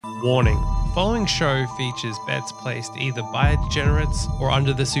Warning. The following show features bets placed either by degenerates or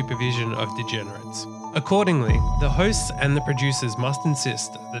under the supervision of degenerates. Accordingly, the hosts and the producers must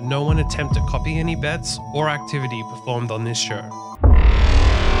insist that no one attempt to copy any bets or activity performed on this show.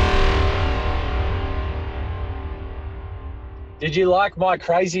 Did you like my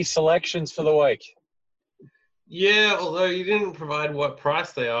crazy selections for the week? Yeah, although you didn't provide what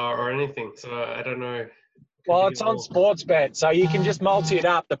price they are or anything, so I don't know. Well, it's on Sportsbet, so you can just multi it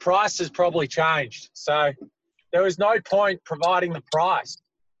up. The price has probably changed, so there was no point providing the price.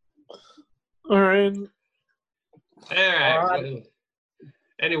 All right. All right. Well,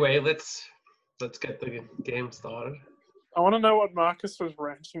 anyway, let's get the game started. I want to know what Marcus was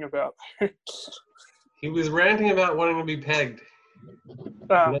ranting about. He was ranting about wanting to be pegged.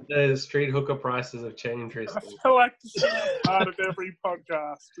 That the street hooker prices have changed I recently. feel like this is part of every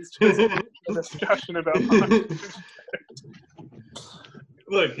podcast. It's just a discussion about Marcus.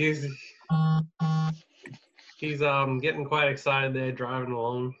 Look, he's getting quite excited there, driving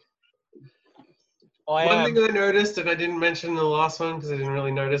along. One thing I noticed, and I didn't mention in the last one because I didn't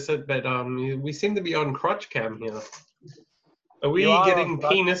really notice it, but we seem to be on crotch cam here. Are we getting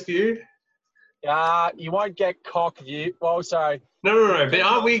penis viewed? You won't get cock view. Well, sorry. No. But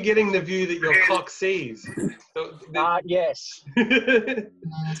aren't we getting the view that your cock sees? Yes.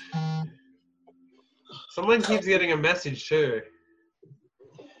 Someone keeps getting a message too.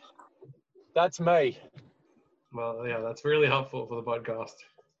 That's me. Well, yeah, that's really helpful for the podcast.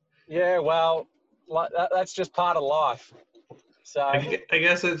 Yeah, well, that's just part of life. So I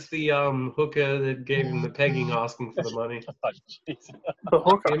guess it's the hooker that gave him the pegging asking for the money.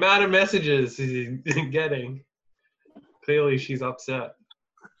 The amount of messages he's getting. Clearly she's upset.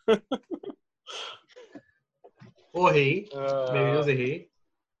 Or he. Maybe it was a he.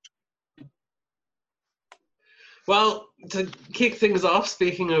 Well, to kick things off,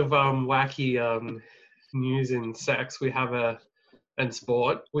 speaking of wacky news in sex, and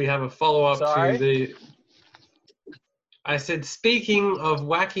sport, we have a follow-up to the... I said, speaking of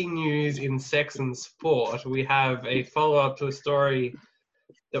wacky news in sex and sport, we have a follow-up to a story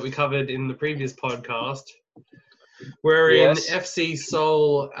that we covered in the previous podcast, wherein FC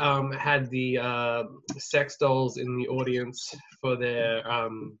Seoul had the sex dolls in the audience for their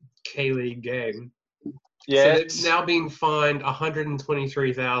K-League game. Yeah. So they've now been fined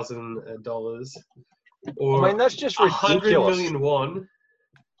 $123,000, or I mean, that's just ridiculous. 100 million won.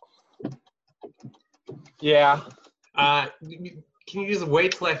 Yeah. Can you just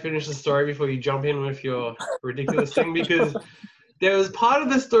wait till I finish the story before you jump in with your ridiculous thing? Because there was part of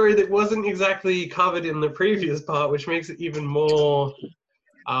the story that wasn't exactly covered in the previous part, which makes it even more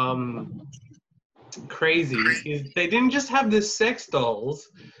crazy. Is they didn't just have the sex dolls,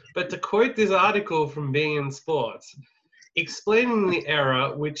 but to quote this article from beIN Sports, explaining the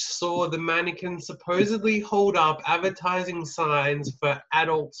error which saw the mannequin supposedly hold up advertising signs for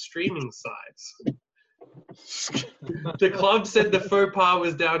adult streaming sites. The club said the faux pas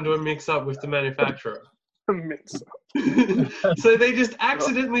was down to a mix-up with the manufacturer. So they just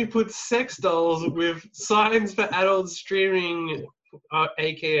accidentally put sex dolls with signs for adult streaming,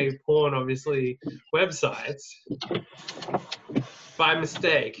 aka porn, obviously, websites by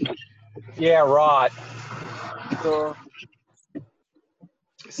mistake. Yeah, right.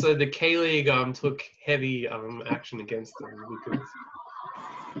 So the K-League took heavy action against them because,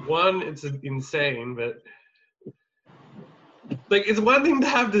 one, it's insane, but like, it's one thing to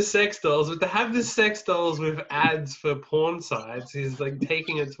have the sex dolls, but to have the sex dolls with ads for porn sites is like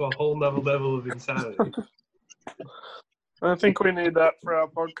taking it to a whole nother level of insanity. I think we need that for our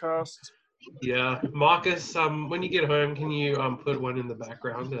podcast. Yeah. Marcus, when you get home, can you put one in the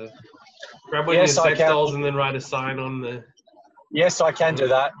background to grab one of your sex dolls and then write a sign on the... Yes, I can do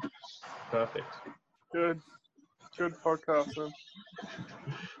that. Perfect. Good podcast, man.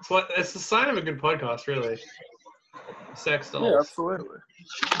 It's the sign of a good podcast, really. Sex dolls. Yeah, absolutely.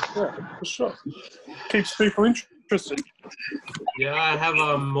 Yeah, for sure. Keeps people interested. Yeah, I have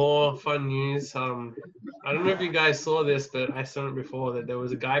more fun news. I don't know if you guys saw this, but I saw it before, that there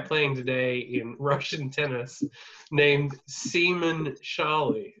was a guy playing today in Russian tennis named Seaman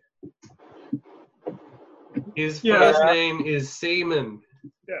Charlie. His first name is Seaman.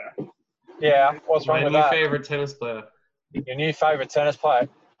 Yeah. What's wrong with that? My new favorite tennis player. Your new favorite tennis player.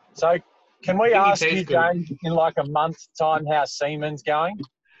 So, can we ask you, James, in like a month's time, how Seaman's going?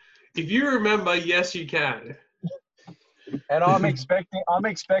 If you remember, yes, you can. And I'm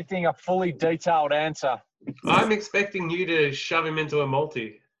expecting a fully detailed answer. I'm expecting you to shove him into a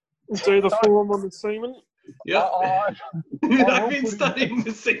multi. Do the form on the Seaman? Yeah. I've been studying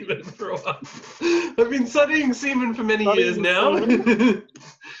the semen for a while. I've been studying semen for many years now.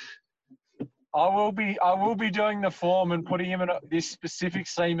 I will be doing the form and putting him in this specific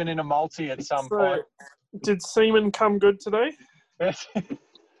semen in a multi at some point. Did Seaman come good today?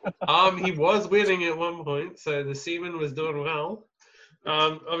 He was winning at one point, so the semen was doing well.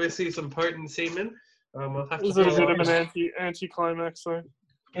 Obviously some potent semen. I'll have Was to it a bit follow of up. an anti-climax though?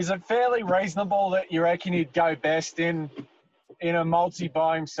 Is it fairly reasonable that you reckon he'd go best in a multi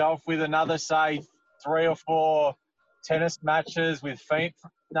by himself with another, say, 3 or 4 tennis matches with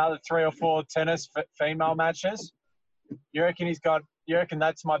another 3 or 4 tennis female matches? You reckon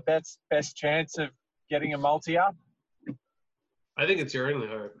that's my best chance of getting a multi up? I think it's your only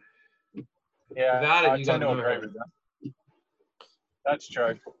hope. Yeah, Without it, I you got tend to no agree hope. with that. That's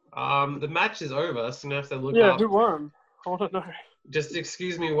true. The match is over, so now I have to look Yeah, up. who won? I want to know. Just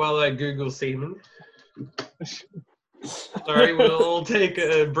excuse me while I Google semen. Sorry, we'll all take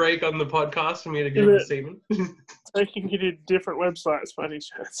a break on the podcast for me to Google semen. Taking you to different websites for any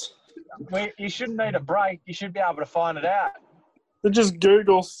chance. You shouldn't need a break. You should be able to find it out. Then just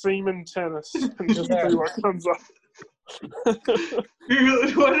Google semen tennis and just see what comes up. Why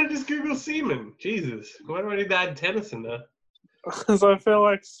don't I just Google semen? Jesus, why do I need to add tennis in there? Because I feel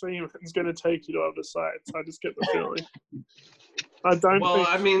like semen's going to take you to other sites. I just get the feeling. I don't Well, think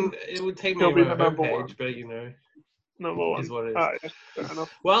I mean, it would take me he'll to be my the number homepage, one. but you know, number one is what it is. Oh, yeah, fair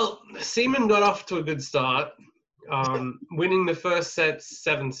enough. Well, Seaman got off to a good start, winning the first set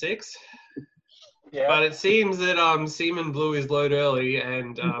 7-6. Yeah. But it seems that Seaman blew his load early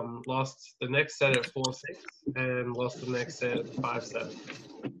and lost the next set at 4-6 and lost the next set at 5-7.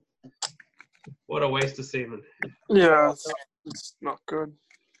 What a waste of semen. Yeah, it's not good.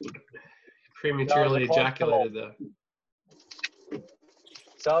 Prematurely ejaculated there.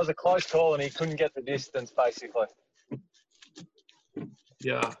 So it was a close call and he couldn't get the distance, basically.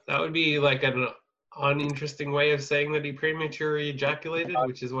 Yeah, that would be like an uninteresting way of saying that he prematurely ejaculated,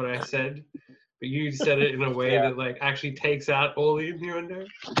 which is what I said. But you said it in a way that like actually takes out all the innuendo.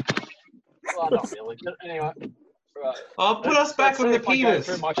 Well, not really. But anyway. Right. I'll put us back on the penis.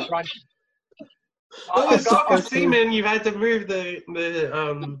 Stop with semen, you've had to move the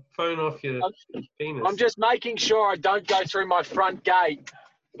phone off your penis. I'm just making sure I don't go through my front gate.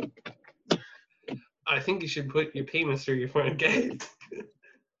 I think you should put your penis through your front gate.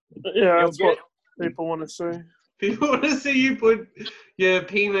 Yeah, that's what people want to see. People want to see you put your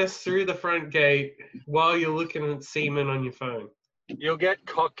penis through the front gate while you're looking at semen on your phone. You'll get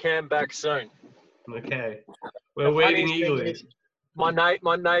cock cam back soon. Okay. We're waiting eagerly. My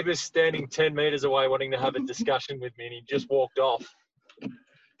neighbour's standing 10 metres away wanting to have a discussion with me and he just walked off.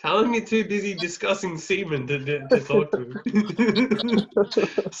 Tell him you're too busy discussing semen to talk to him.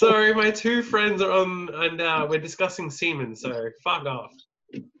 Sorry, my 2 friends are on and we're discussing semen, so fuck off.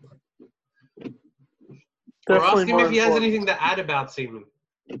 Or ask him if he has anything to add about semen.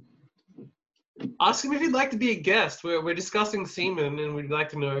 Ask him if he'd like to be a guest. We're discussing semen and we'd like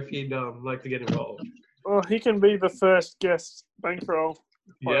to know if he'd like to get involved. Well, he can be the first guest bankroll.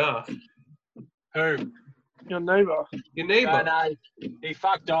 Yeah. Who? Your neighbour. Your neighbour. No, he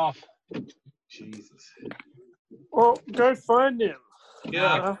fucked off. Jesus. Well, go find him.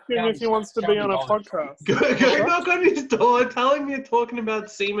 Yeah. Ask him if he wants to be on a podcast. Go knock on his door, tell him you're talking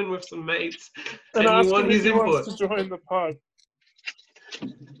about semen with some mates, and ask you want him his if he input. wants to join the pod.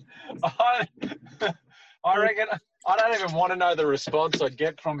 I reckon I don't even want to know the response I'd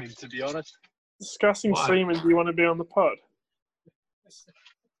get from him, to be honest. Discussing Why? semen, do you want to be on the pod?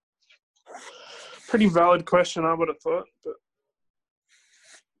 Pretty valid question, I would have thought. But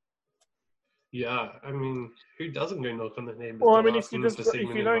Yeah, I mean, who doesn't go knock on the neighbor's well, I door mean, if asking you them just for if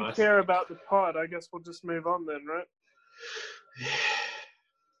semen you don't advice? care about the pod, I guess we'll just move on then, right?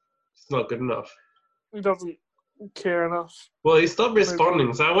 It's not good enough. He doesn't care enough. Well, he stopped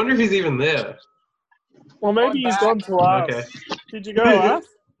responding, so I wonder if he's even there. Well, maybe he's gone to ask. Okay. Did you go ask?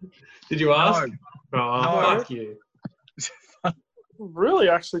 Did you ask? No. Oh, No. fuck you. Really,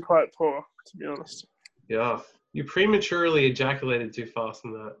 actually, quite poor, to be honest. Yeah. You prematurely ejaculated too fast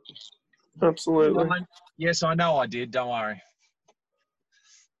in that. Absolutely. Yes, I know I did. Don't worry.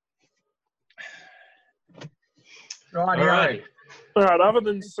 Alright. All right, other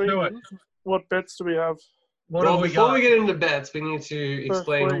than do it. semen, what bets do we have? Well, before we get into bets, we need to First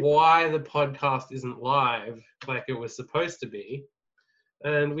explain week. why the podcast isn't live like it was supposed to be.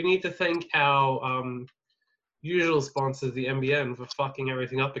 And we need to thank our usual sponsors, the NBN, for fucking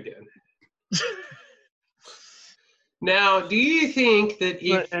everything up again. Now, do you think that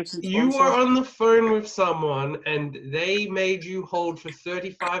if you were on the phone with someone and they made you hold for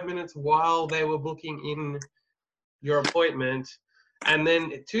 35 minutes while they were booking in your appointment, And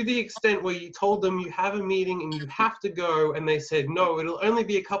then to the extent where you told them you have a meeting and you have to go, and they said, no, it'll only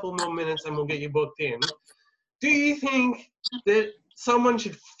be a couple more minutes and we'll get you booked in. Do you think that someone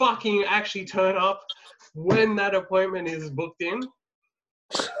should fucking actually turn up when that appointment is booked in?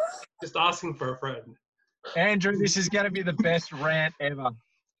 Just asking for a friend. Andrew, this is going to be the best rant ever.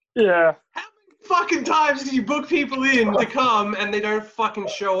 Yeah. How many fucking times do you book people in to come and they don't fucking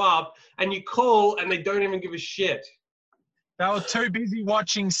show up, and you call and they don't even give a shit? They were too busy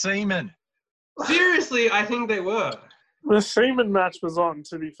watching Seaman. Seriously, I think they were. The Seaman match was on,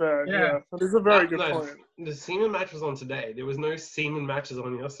 to be fair. Yeah. That is a very good point. The Seaman match was on today. There was no Seaman matches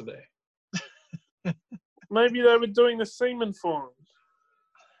on yesterday. Maybe they were doing the Seaman form.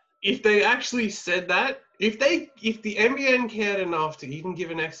 If they actually said that, if the NBN cared enough to even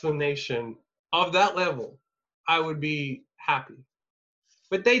give an explanation of that level, I would be happy.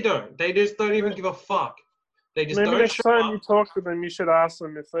 But they don't. They just don't even give a fuck. They just Maybe don't next show time up. you talk to them, you should ask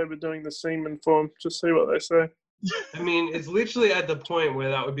them if they were doing the Seaman form. Just see what they say. I mean, it's literally at the point where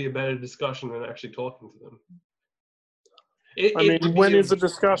that would be a better discussion than actually talking to them. When is a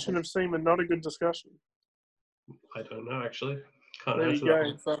discussion of Seaman not a good discussion? I don't know, actually. Can't There you answer go, that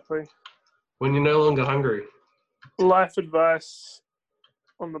one. exactly. When you're no longer hungry. Life advice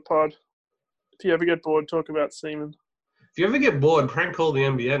on the pod. If you ever get bored, talk about Seaman. If you ever get bored, prank call the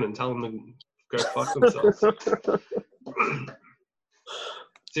NBN and tell them to go fuck themselves.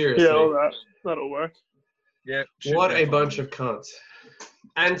 Seriously. Yeah, all that. That'll work. Yeah. What a bunch of cunts.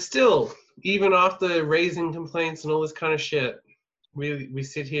 And still, even after raising complaints and all this kind of shit, we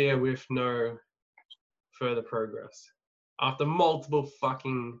sit here with no further progress. After multiple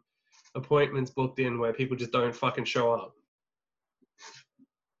fucking appointments booked in where people just don't fucking show up.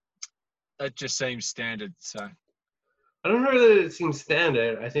 It just seems standard, so. I don't know that it seems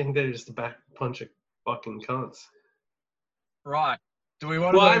standard. I think they're just a back punch of fucking cunts. Right. Do we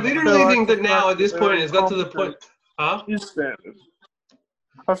want to? Well, I literally think that now at this point it's got to the point. Huh? Is standard.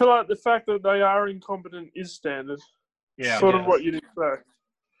 I feel like the fact that they are incompetent is standard. Yeah. Sort of what you'd expect.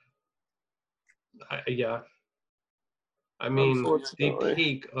 Yeah. I mean, the Unfortunately.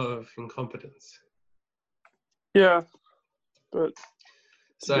 peak of incompetence. Yeah. But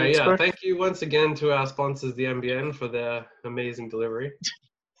So, yeah, thank you once again to our sponsors, the NBN, for their amazing delivery.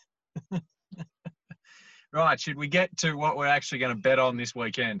 Right, should we get to what we're actually going to bet on this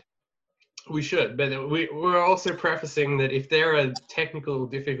weekend? We should, but we're also prefacing that if there are technical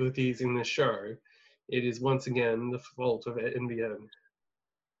difficulties in the show, it is once again the fault of NBN.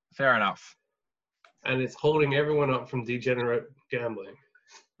 Fair enough. And it's holding everyone up from degenerate gambling.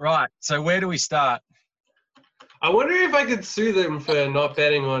 Right, so where do we start? I wonder if I could sue them for not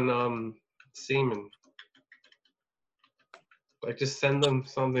betting on Seaman. Like, just send them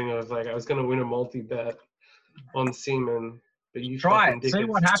something of, like, I was going to win a multi-bet on Seaman, but you try fucking it, see dickheads.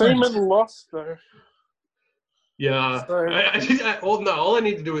 what happens. Seaman lost, though. Yeah. So- All I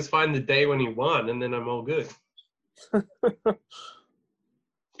need to do is find the day when he won, and then I'm all good.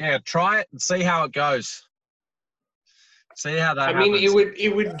 Yeah, try it and see how it goes. See how that happens. I mean,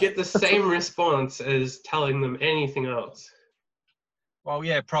 it would get the same response as telling them anything else. Well,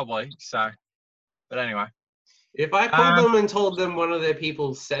 yeah, probably. So, but anyway. If I called them and told them one of their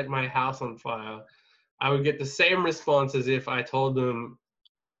people set my house on fire, I would get the same response as if I told them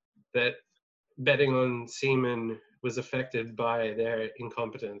that betting on Seaman was affected by their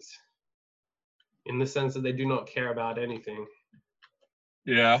incompetence. In the sense that they do not care about anything.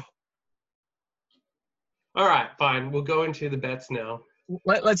 Yeah. All right, fine. We'll go into the bets now.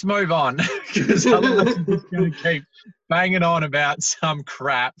 Let's move on, because otherwise we're just going to keep banging on about some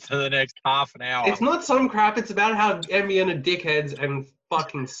crap for the next half an hour. It's not some crap. It's about how NBN are dickheads and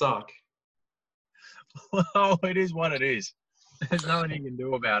fucking suck. Well, it is what it is. There's nothing you can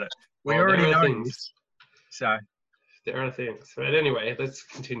do about it. We Well, already there are know things. this. So, There are things. But anyway, let's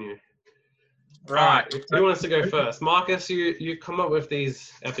continue. right. Who wants to go first? Marcus, you come up with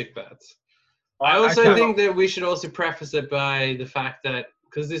these epic bets. I also Okay. think that we should also preface it by the fact that,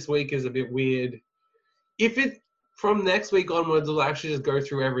 because this week is a bit weird, if it, from next week onwards, we'll actually just go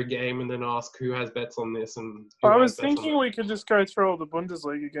through every game and then ask who has bets on this and who I has was bets on thinking we could just go through all the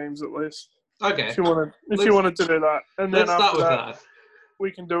Bundesliga games at least. that. Okay, If you wanted to do that. And then let's start after with that, that. we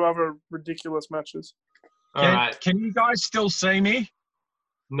can do other ridiculous matches. All right. Can you guys still see me?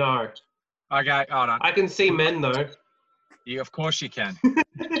 No. Okay, hold on. I can see men, though. Of course you can.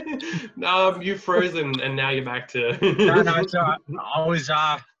 You've frozen and now you're back to... No, it's all right. I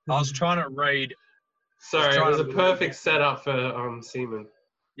was trying to read. Sorry, it was a perfect setup for Seaman.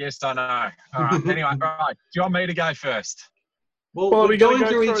 Yes, I know. All right. Anyway, right. Do you want me to go first? Well, Well, we're we gotta going go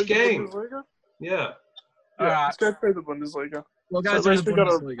through through each the game. Bundesliga? Yeah. All right. Let's go through the Bundesliga. We'll So go at through least the we got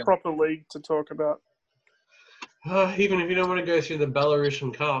a Bundesliga. proper league to talk about. Even if you don't want to go through the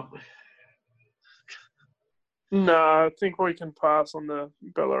Belarusian Cup. No, I think we can pass on the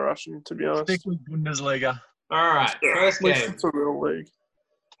Belarusian, to be honest. Stick with Bundesliga. All right, first At least game. it's a real league.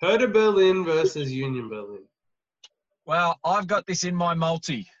 Hertha Berlin versus Union Berlin. Well, I've got this in my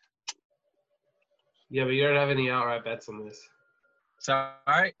multi. Yeah, but you don't have any outright bets on this. So,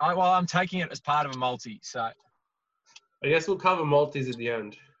 I'm taking it as part of a multi. So, I guess we'll cover multis at the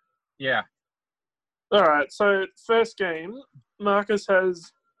end. yeah. All right, so first game, Marcus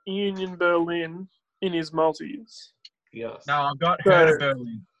has Union Berlin in his multis. Yes. No, I've got So- Hertha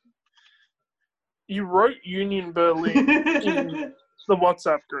Berlin. You wrote Union Berlin in the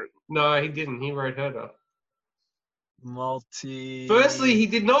WhatsApp group. No, he didn't. He wrote Hertha. Multi. Firstly, he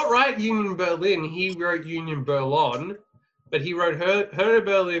did not write Union Berlin. He wrote Union Berlin, but he wrote Hertha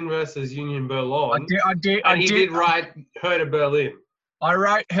Berlin versus Union Berlin. I did. And he did write Hertha Berlin. I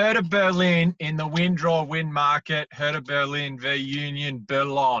wrote Hertha Berlin in the win-draw-win market. Hertha Berlin v Union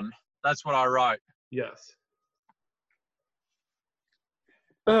Berlin. That's what I wrote. Yes.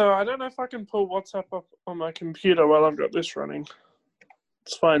 I don't know if I can pull WhatsApp up on my computer while I've got this running.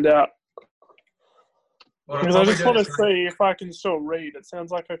 Let's find out. Well, Because I just want to probably do see if I can still read. It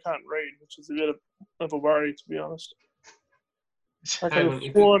sounds like I can't read, which is a bit of a worry, to be honest. I could Hang on, have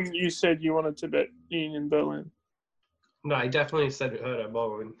if sworn you said you wanted to bet Union Berlin. No, he definitely said Hertha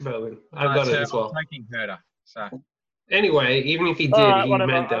Berlin. No, I've got it's it as well. I'm taking Hertha. So Anyway, even if he did, All right, he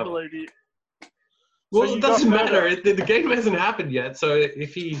whatever. meant I that. believe you. Well, So it you doesn't got matter. Hertha. The game hasn't happened yet, so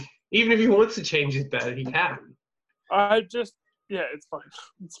even if he wants to change his bet, he can. Yeah, it's fine.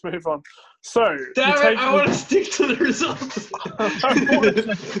 Let's move on. So, Damn you it! take I want to stick to the results.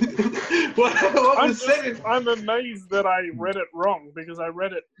 what I'm, was said? I'm amazed that I read it wrong because I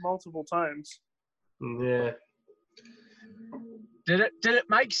read it multiple times. Yeah. did it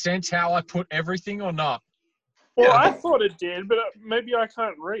make sense how I put everything or not? Well, Yeah. I thought it did, but maybe I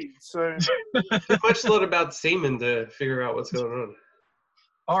can't read. So, Too much thought about semen to figure out what's going on.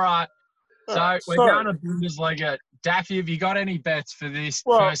 All right. So Alright, we're so- going to Bundesliga. Daffy, have you got any bets for this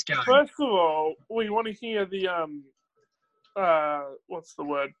well, first game? first of all, we want to hear the what's the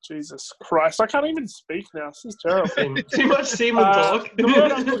word? Jesus Christ! I can't even speak now. This is terrible. Too much semen talk. The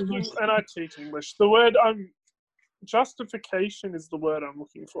word I'm looking, and I teach English. The word justification is the word I'm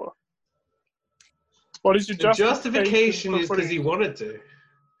looking for. What is your The justification justification for is because he putting wanted to.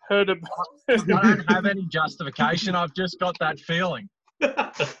 Hertha? I don't have any justification. I've just got that feeling.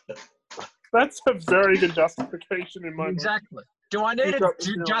 That's a very good justification in my mind. Exactly. Do I need You've a got the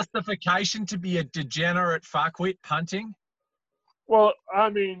feeling. justification to be a degenerate fuckwit punting? Well, I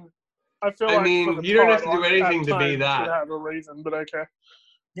mean, I feel I like mean, for the you don't have pod, to do at anything to be times that. should have a reason, but okay.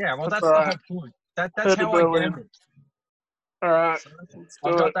 Yeah, well, That's that's the alright. whole point. That's Hertha how I Berlin. gamble. All right, So let's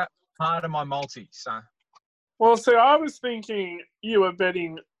I've do got it. that part of my multi. So Well, see, I was thinking you were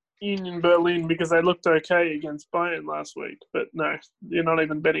betting Union Berlin because they looked okay against Bayern last week, but no, you're not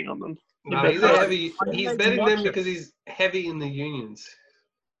even betting on them. You No, bet he's a Hertha. heavy. I didn't He's even betting watch them it. because he's heavy in the unions.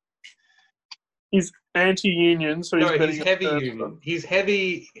 He's anti-union, so he's No, betting he's on heavy Hertha. union. He's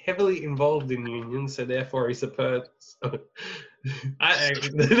heavily involved in unions, so therefore he supports.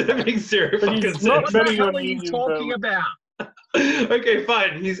 That makes zero But fucking he's not sense. what the betting hell on are you Union talking Berlin. about? Okay,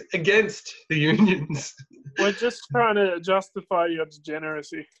 fine. He's against the unions. We're just trying to justify your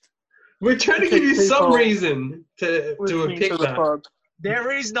degeneracy. We're trying to Okay, give you some people reason to Listening pick to the that. pod.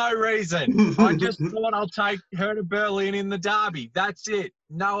 There is no reason. I just thought I'll take Hertha Berlin in the derby. That's it.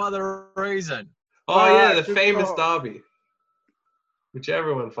 No other reason. Oh yeah, Alright, the good famous call. derby, which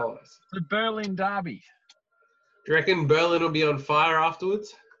everyone follows. The Berlin derby. Do you reckon Berlin will be on fire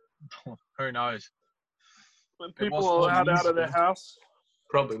afterwards? Who knows? When It people was are 40 allowed years out of their ago. house,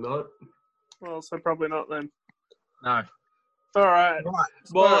 Probably not. well, so probably not then. No. All right. Right.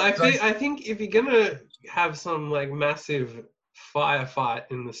 Well, So- I think if you're gonna have some like massive firefight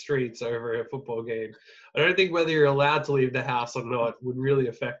in the streets over a football game, I don't think whether you're allowed to leave the house or not would really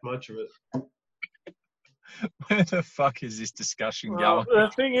affect much of it. Where the fuck is this discussion Well, going? the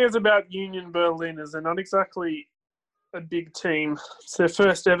thing is about Union Berlin is they're not exactly a big team. It's their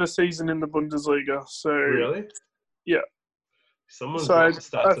first ever season in the Bundesliga. So Really? Yeah. Someone's So got the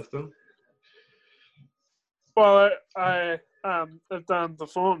stat I- system. well, I have done the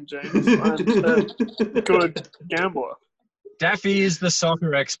form, James. I'm a good gambler. Daffy is the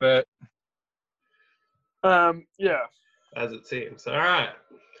soccer expert. Yeah. As it seems. All right.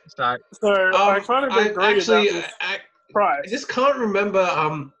 So So I kind of agree actually, about this I price. just can't remember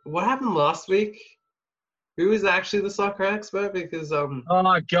what happened last week. Who is actually the soccer expert? Because Oh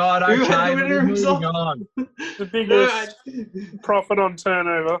my God! who had Okay, the winner moving himself? on. The biggest profit on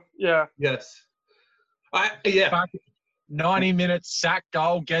turnover. Yeah. Yes. Yeah. Fuck it. 90 minutes sack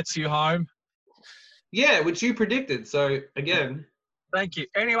goal gets you home. Yeah, which you predicted. So again. Thank you.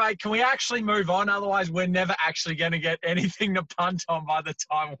 Anyway, can we actually move on? Otherwise, we're never actually going to get anything to punt on by the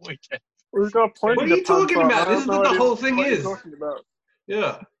time we get. We've got plenty What are you to punt talking on. about? I This have is no what the idea whole thing what you're is. talking about.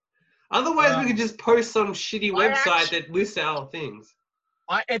 Yeah. Otherwise, we could just post some shitty website that lists our things.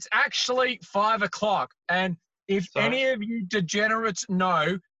 It's actually 5 o'clock, and if any of you degenerates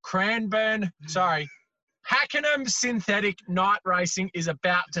know, Pakenham Synthetic Night Racing is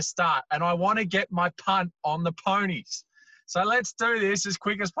about to start, and I want to get my punt on the ponies. So let's do this as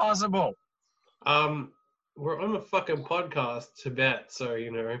quick as possible. We're on a fucking podcast to bet, so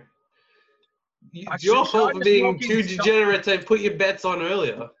you know. It's Actually, your fault I for just being walk in too and stop? degenerate to put your bets on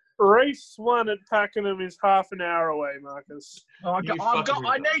earlier. Race 1 at Pakenham is half an hour away, Marcus. I You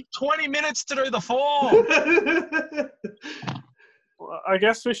fucking need 20 minutes to do the form. Well, I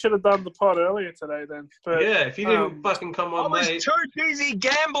guess we should have done the pod earlier today then. But, yeah, if you didn't fucking come I on was late. too busy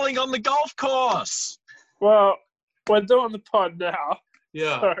gambling on the golf course. Well, we're doing the pod now.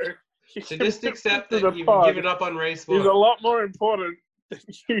 Yeah. So just accept that you've pod given up on race 1. is a lot more important than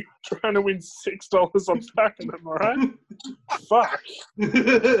you trying to win $6 on Pakenham, all right? Fuck.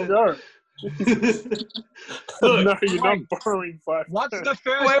 No. No, you're not borrowing 5. What's the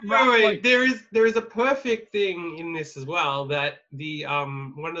first? Wait. There is a perfect thing in this as well, that the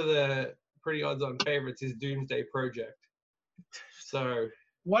one of the pretty odds-on favorites is Doomsday Project. So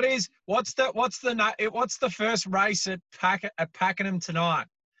what's the first race at Pakenham tonight?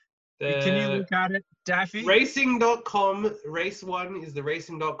 Can you look at it, Daffy? Racing.com, race 1 is the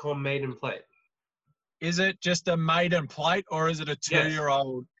Racing.com maiden plate. Is it just a maiden plate or is it a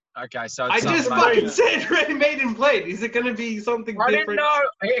 2-year-old? Okay, so it's I just fucking said maiden plate. Is it going to be something different? I didn't know.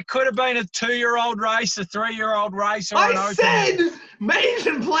 It could have been a 2-year-old race, a 3-year-old race, or an I open. said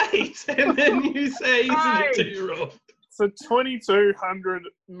maiden plate, and then you say it's a 2-year-old. It's a 2,200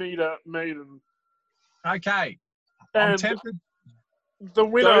 meter maiden. Okay. And I'm tempted. the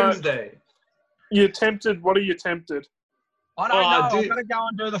winner. Doomsday. You're tempted. What are you tempted? I don't know. I've got to go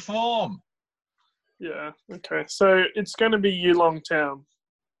and do the form. Yeah. Okay. So it's going to be Yulong Town.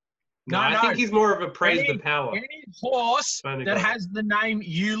 No, I think he's more of a praise the power. Any horse that has the name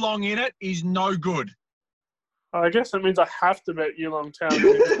Yulong in it is no good. I guess that means I have to bet Yulong Town.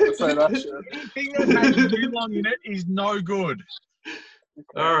 To say that shit. Anything that has Yulong in it is no good.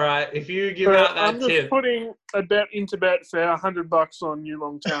 All right, if you give out that I'm just tip. putting a bet into Betfair, $100 on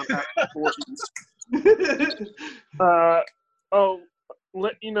Yulong Town at 40s. I'll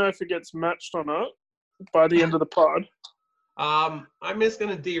let you know if it gets matched or not by the end of the pod. I'm just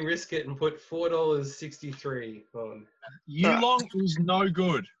gonna de-risk it and put $4.63 on. Yulong is no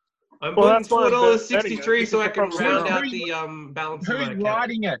good. I'm putting $4.63 so I can round out the balance of my account. Who's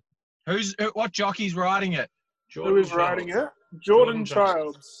riding it? What jockey's riding it? Who is riding it? Jordan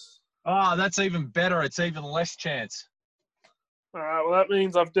Childs. Oh, that's even better. It's even less chance. All right, well, that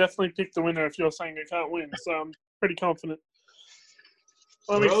means I've definitely picked the winner if you're saying I can't win, so I'm pretty confident.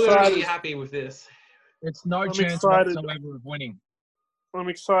 I'm excited. Really happy with this. It's no chance whatsoever of winning. I'm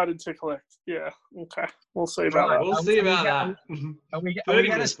excited to collect. Yeah, okay. We'll see about that. We'll see about that. Are we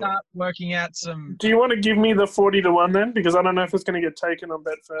going to start working out some... Do you want to give me the 40-1 then? Because I don't know if it's going to get taken on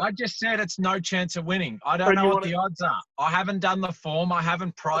Betfair. I just said it's no chance of winning. I don't know what the odds are. I haven't done the form. I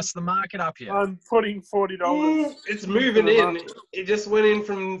haven't priced the market up yet. I'm putting $40. It's moving in. It just went in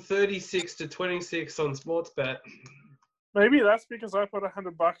from 36 to 26 on Sportsbet. Maybe that's because I put $100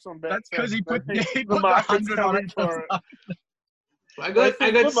 on Betfair. That's because he put the market's coming for it. I got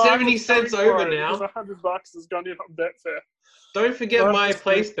 70 cents over now. $100 has gone in on Betfair. Don't forget my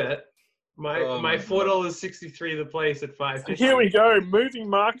place bet. My $4.63 the place at $5.50. Here we go. Moving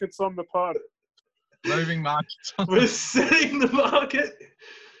markets on the pod. Moving markets. We're setting the market.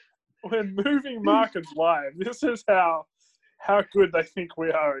 We're moving markets live. This is how good they think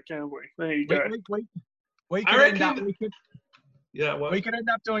we are at gambling. There you go. We could end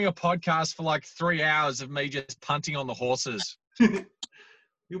up doing a podcast for like 3 hours of me just punting on the horses. Sometime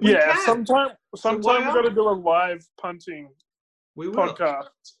we've got to do a live punting podcast.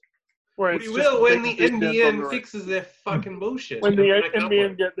 We will when the NBN fixes their fucking bullshit. When the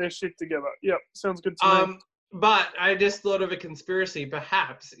NBN get their shit together. Yep, sounds good to me. But I just thought of a conspiracy.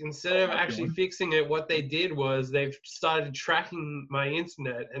 Perhaps instead of actually fixing it, what they did was they've started tracking my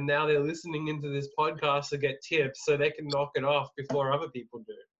internet, and now they're listening into this podcast to get tips so they can knock it off before other people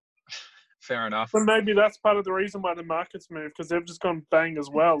do. Fair enough. But maybe that's part of the reason why the market's moved, because they've just gone bang as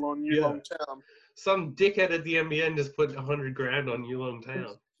well on Yulong Town. Some dickhead at the NBN just put 100 grand on Yulong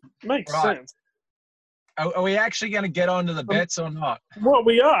Town. Makes Right. sense. Are we actually going to get onto the bets or not? Well,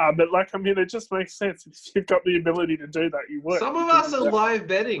 we are, but it just makes sense. If you've got the ability to do that, you would. Some of us are live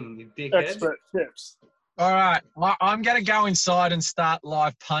betting, you dickhead. Expert tips. All right. I'm going to go inside and start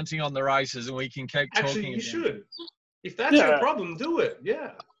live punting on the races, and we can keep talking. Actually, you about should. If that's your problem, do it. Yeah.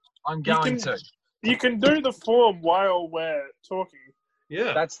 it. I'm going to. You can do the form while we're talking.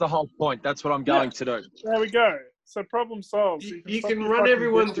 Yeah. That's the whole point. That's what I'm going to do. There we go. So problem solved. You can run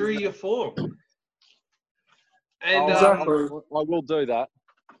everyone through your form. And Exactly. I will do that.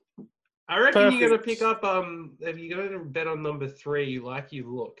 I reckon you're going to Perfect. pick up, if you're going to bet on number 3, like you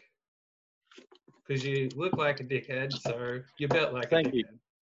look. Because you look like a dickhead, so you bet like Thank a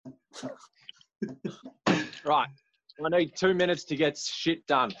dickhead. you. Right. I need 2 minutes to get shit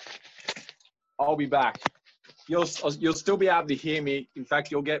done. I'll be back. You'll still be able to hear me. In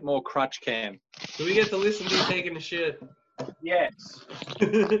fact, you'll get more crutch cam. Do we get to listen to you taking a shit? Yes.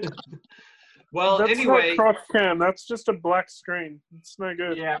 Well, That's anyway. not crotch cam. That's just a black screen. It's no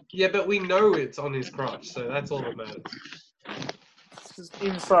good. Yeah. Yeah, but we know it's on his crotch, so that's all that matters. It's just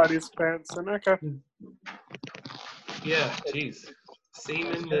inside his pants. And okay. Yeah, jeez.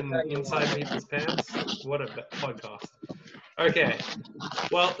 Semen and inside people's pants? What a podcast. Okay.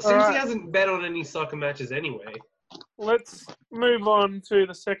 Well, since he hasn't bet on any soccer matches anyway. Let's move on to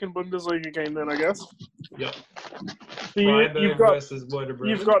the second Bundesliga game then, I guess. Yep. So Freiburg versus Werder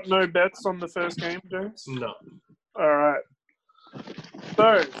Bremen. you've got no bets on the first game, James? No. All right.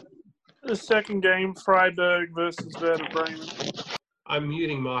 So, the second game, Freiburg versus Werder Bremen. I'm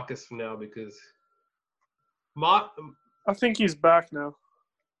muting Marcus for now because I think he's back now.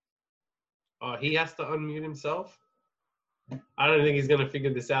 he has to unmute himself. I don't think he's going to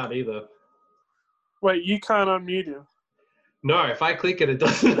figure this out either. Wait, you can't unmute him. No, if I click it, it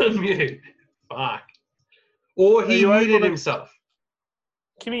doesn't unmute. Fuck. Or he you able muted to- himself.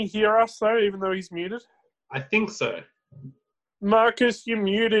 Can he hear us, though, even though he's muted? I think so. Marcus, you're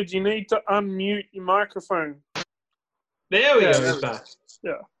muted. You need to unmute your microphone. There we Yeah, go. there He's we back.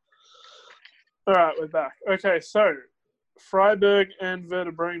 All right, we're back. Okay, so Freiburg and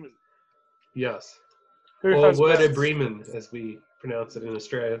Werder Bremen. Yes. Who Or has Werder bets? Bremen, as we pronounce it in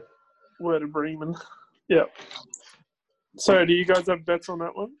Australia. Werder Bremen. Yeah. So, do you guys have bets on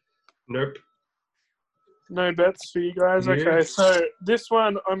that one? Nope. No bets for you guys. Yeah. Okay, so this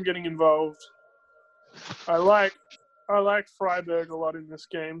one I'm getting involved. I like Freiburg a lot in this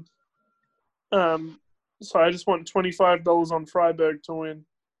game. So I just want $25 on Freiburg to win.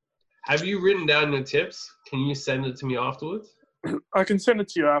 Have you written down your tips? Can you send it to me afterwards? I can send it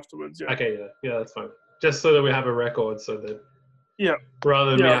to you afterwards. Yeah. Okay, yeah, that's fine. Just so that we have a record, so that Yeah.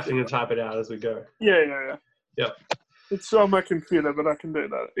 rather than me Yeah. having to type it out as we go. Yeah. Yep. It's on my computer, but I can do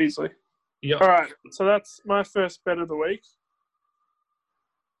that easily. Yep. All right. So that's my first bet of the week.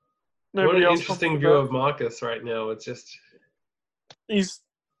 What Nobody an else interesting wants to view bet? of Marcus right now. It's just He's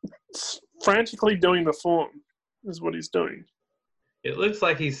frantically doing the form, is what he's doing. it looks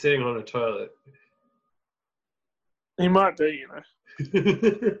like he's sitting on a toilet. He might be, you know.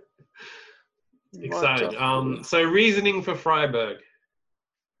 He might Exciting. just- So reasoning for Freiburg.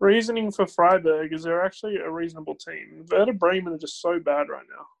 Reasoning for Freiburg is they're actually a reasonable team. Werder Bremen are just so bad right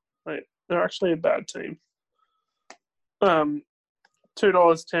now. Like, they're actually a bad team.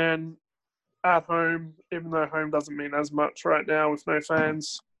 $2.10 at home, even though home doesn't mean as much right now with no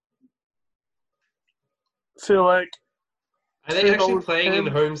fans. Feel like Are they actually $2.10. playing in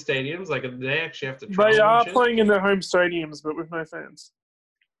home stadiums? Like, do they actually have to travel? they and are shit? playing in their home stadiums, but with no fans.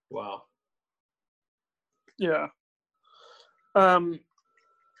 Wow. Yeah.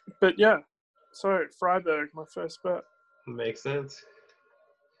 But yeah. So Freiburg, my first bet. Makes sense.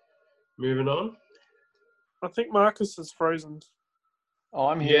 Moving on. I think Marcus is frozen. Oh,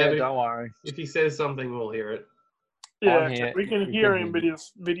 I'm Yeah, here. but- Don't worry. If he says something, we'll hear it. Yeah, I'm here. we can We hear can him, hear but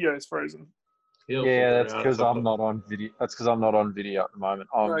his video's frozen. He'll Yeah, figure that's it out because I'm sometime. not on video. That's because I'm not on video at the moment.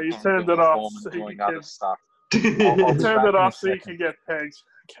 I'm No, you I'm turned doing it off form and so you doing could- other stuff. I I'll be turned back it in a off so you second. could get pegged.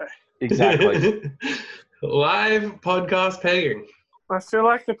 Okay. Exactly. Live podcast pegging. I feel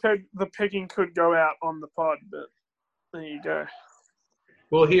like the pegging could go out on the pod, but there you go.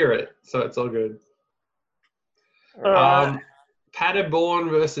 We'll hear it, so it's all good. Paderborn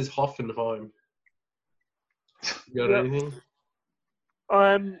versus Hoffenheim. You got Yep. anything?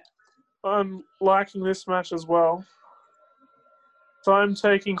 I'm liking this match as well. So I'm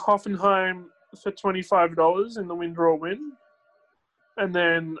taking Hoffenheim for $25 in the win draw win, and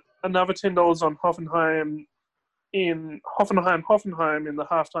then another $10 on Hoffenheim in Hoffenheim in the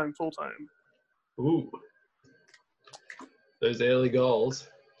halftime full time. Ooh. Those early goals.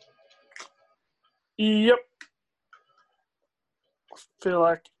 Yep. Feel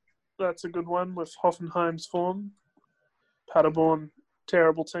like that's a good one with Hoffenheim's form. Paderborn,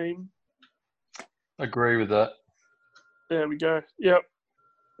 terrible team. Agree with that. There we go. Yep.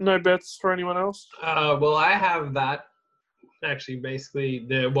 No bets for anyone else? Well, I have that. Actually, basically,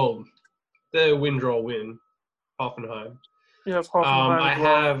 the win-draw-win, Hoffenheim. You have Hoffenheim. I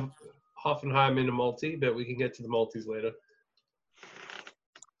have Hoffenheim in a multi, but we can get to the multis later.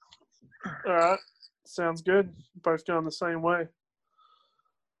 All right. Sounds good. Both going the same way.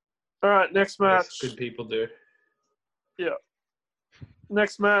 All right, next match. Yes, good people do. Yeah.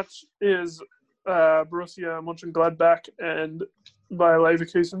 Next match is Borussia Mönchengladbach and Bayer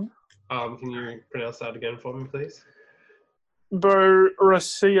Leverkusen. Can you pronounce that again for me, please?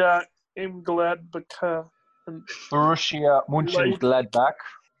 Borussia Mönchengladbach. Borussia Mönchengladbach.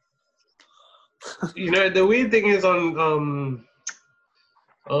 You know, the weird thing is on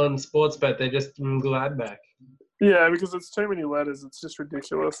Sportsbet, they just Gladbach. Yeah, because it's too many letters. It's just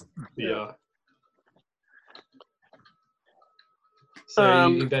ridiculous. Yeah. So are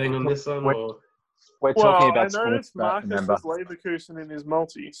you betting on this one? Or? We're talking about I noticed Sportsbet, Marcus has Leverkusen in his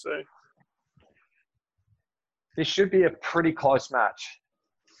multi, so this should be a pretty close match.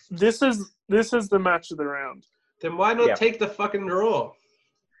 this is the match of the round. Then why not take the fucking draw?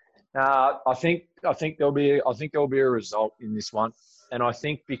 I think there'll be a result in this one, and I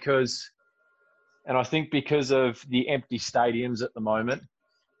think because of the empty stadiums at the moment,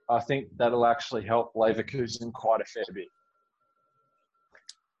 I think that'll actually help Leverkusen quite a fair bit.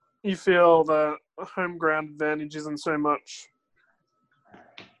 You feel the home ground advantage isn't so much?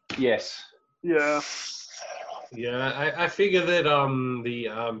 Yes. Yeah. Yeah, I figure that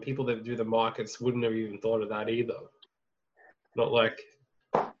the people that do the markets wouldn't have even thought of that either. Not like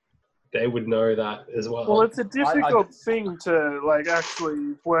they would know that as well. Well, it's a difficult thing to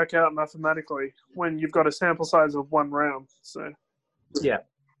actually work out mathematically when you've got a sample size of one round. So yeah,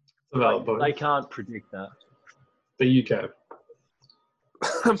 they can't predict that, but you can.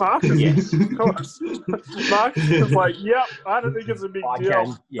 Marcus, yes, of course. Marcus is like, "Yep, I don't think it's a big deal."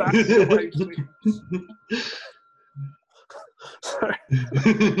 Can, yeah. All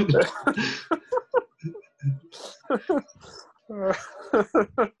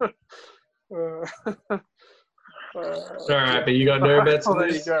right, but you got no bets on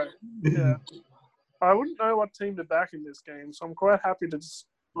this? There you go. Yeah. I wouldn't know what team to back in this game, so I'm quite happy to just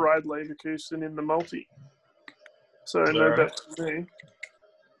ride Leverkusen in the multi. So no bets for me.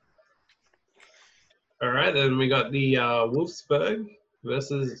 All right, then we got the Wolfsburg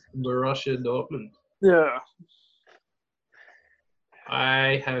versus Borussia Dortmund. Yeah.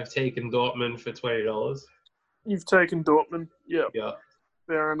 I have taken Dortmund for $20. You've taken Dortmund. Yeah. Yeah.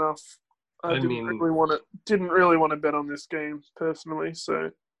 Fair enough. I didn't really want to bet on this game personally.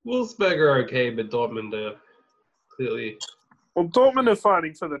 So Wolfsburg are okay, but Dortmund are clearly. Well, Dortmund are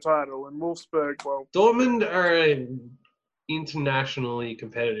fighting for the title, and Wolfsburg, well, Dortmund are an internationally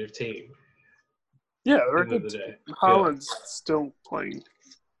competitive team. Yeah, they're a good team. Haaland's still playing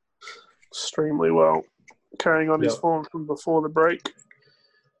extremely well, carrying on his form from before the break.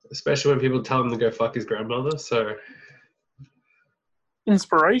 Especially when people tell him to go fuck his grandmother. So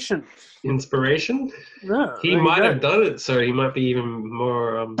Inspiration. Yeah. He might have done it, so he might be even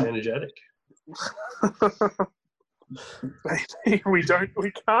more energetic. We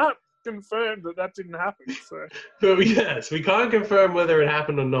can't confirm that didn't happen. So, but yes, we can't confirm whether it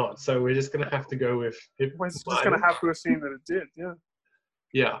happened or not. So we're just gonna have to go with it. We're just gonna have to assume that it did. Yeah.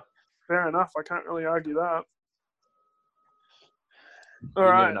 Yeah. Fair enough. I can't really argue that. All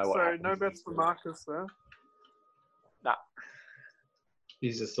right. So no bets for Marcus there. Nah.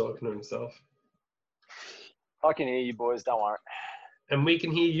 He's just talking to himself. I can hear you, boys. Don't worry. And we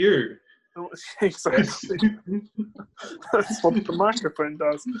can hear you. Exactly. That's what the microphone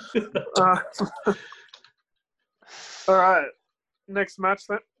does. All right. Next match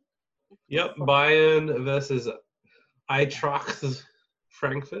then. Yep. Bayern versus Eintracht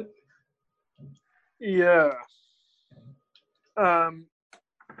Frankfurt. Yeah.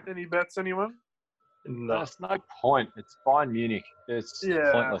 Any bets, anyone? No. There's no point. It's Bayern Munich. It's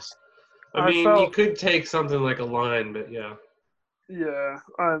pointless. I mean, you could take something like a line, but yeah. Yeah,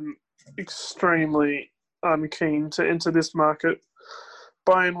 I'm extremely unkeen to enter this market.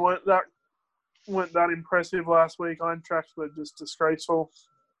 Bayern weren't that impressive last week. Eintracht were just disgraceful.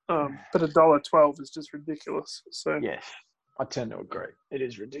 But $1.12 is just ridiculous. So yes, I tend to agree. It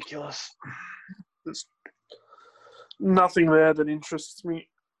is ridiculous. There's nothing there that interests me.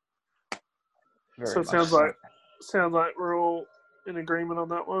 Very so it sounds like Sounds like we're all in agreement on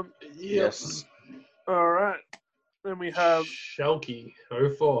that one. Yes. All right. Then we have Schalke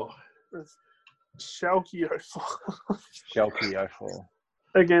 04. Schalke 04 Schalke 04.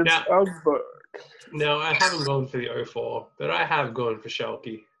 against Now- Augsburg. No, I haven't gone for the 04, but I have gone for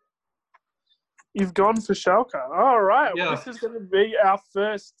Schalke. You've gone for Schalke. All right. Yeah. Well, this is going to be our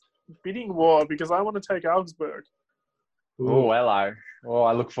first bidding war because I want to take Augsburg. Oh, hello. Oh,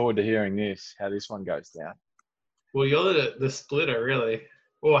 I look forward to hearing this, how this one goes down. Well, you're the splitter, really.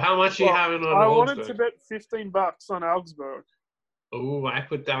 Well, how much are you having on I Augsburg? wanted to bet $15 on Augsburg. Oh, I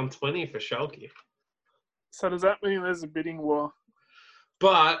put down 20 for Schalke. So does that mean there's a bidding war?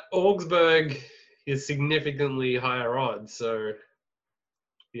 But Augsburg is significantly higher odds, so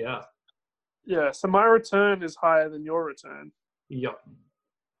yeah. Yeah. So my return is higher than your return. Yeah.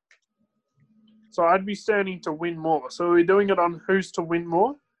 So I'd be standing to win more. So are we doing it on who's to win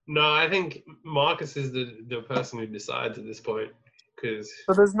more? No, I think Marcus is the person who decides at this point. Because,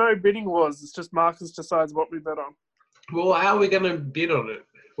 So there's no bidding wars. It's just Marcus decides what we bet on. well, how are we going to bid on it?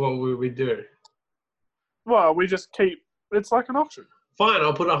 What will we do? Well, we just keep. It's like an auction. Fine,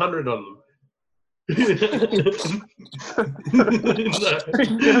 I'll put 100 on them. No.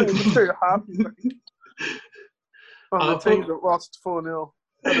 Half on the team that lost 4-0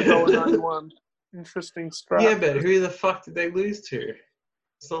 at $1.91. Interesting strat. Yeah, but who the fuck did they lose to?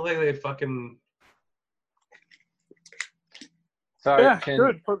 It's not like they fucking... So Yeah,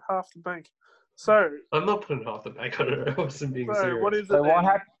 good. Put half the bank. So, I'm not putting half the bank on it. I wasn't being so serious. what is it? So then?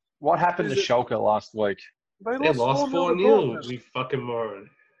 what happened to Is it- Schalke last week? They lost 4-0 to 4-0, Dortmund. you fucking moron.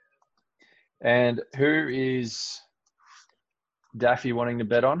 And who is Daffy wanting to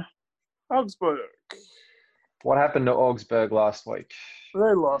bet on? Augsburg. What happened to Augsburg last week?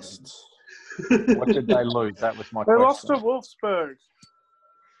 They lost. What did they lose? That was my They question. lost to Wolfsburg.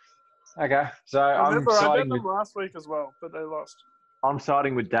 Okay, so Remember, I bet siding them with last week as well, but they lost. I'm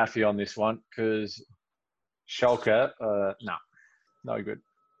siding with Daffy on this one because Schalke, no good.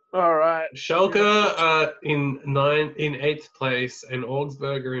 All right. Schalke in 8th place and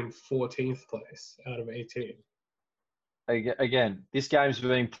Augsburg are in 14th place out of 18. Again, this game's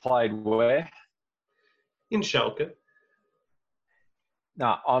being played where? In Schalke.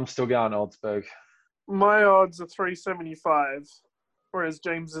 No, I'm still going Augsburg. My odds are $3.75, whereas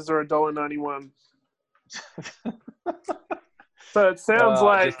James's are $1.91. So it sounds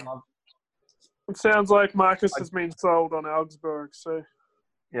like Marcus has been sold on Augsburg. So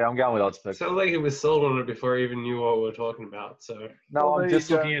Yeah, I'm going with Augsburg. Sounds like he was sold on it before he even knew what we were talking about. So No, Well, I'm there just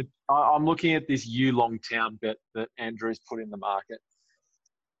you go. looking at. I'm looking at this Long Town bet that Andrew's put in the market.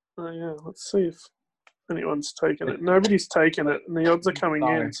 yeah, let's see if anyone's taken it. Nobody's taken it, and the odds are coming No.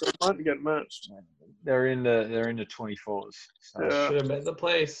 in, so it might get matched. They're in the 24s. So, Yeah. should have bet the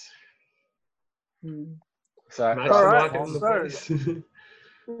place. so Match All the right, market in the so- place.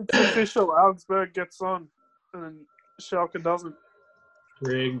 It's official. Augsburg gets on, and Schalke doesn't.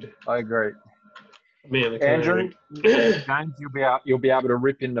 Rigged. I agree. Man, I Andrew, can't- James, you'll be able to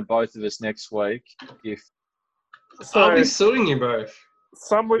rip into both of us next week if So I'll be suing you both.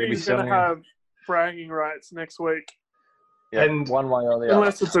 somebody's You'll going be to selling have bragging rights next week, And- one way or the other.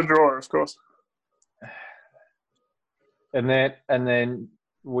 unless it's a draw, of course. And then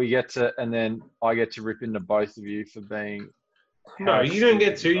I get to rip into both of you for being. No, you don't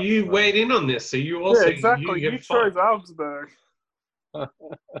get to. You weighed in on this, so you also Yeah, exactly. you You get chose fucked. Augsburg. So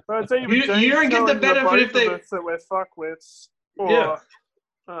it's either You James don't get the telling benefit both if they- of us that we're fuckwits, or Yeah.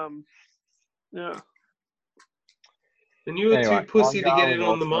 yeah. And you were Anyway, too pussy I'm to get going it with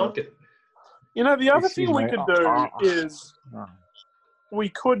on the Augsburg. market. You know, the other Excuse thing we me. could do is Oh. we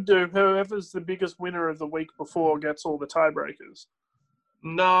could do whoever's the biggest winner of the week before gets all the tiebreakers.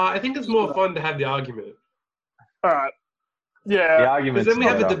 No, I think it's more fun to have the argument. All right. The Yeah. argument. Because then we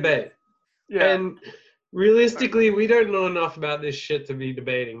have a debate. Yeah. And realistically, we don't know enough about this shit to be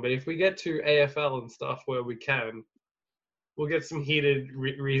debating. But if we get to AFL and stuff where we can, we'll get some heated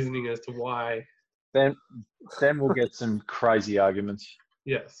reasoning as to why. Then we'll get some crazy arguments.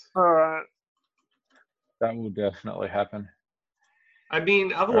 Yes. All right. That will definitely happen. I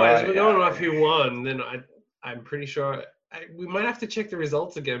mean, otherwise, Right, we're going yeah. off who won. Then I'm pretty sure. We might have to check the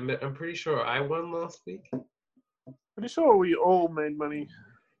results again, but I'm pretty sure I won last week. Pretty sure we all made money.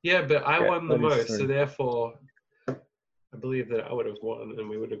 Yeah, but I Yeah, won the that is most, true. so therefore, I believe that I would have won, and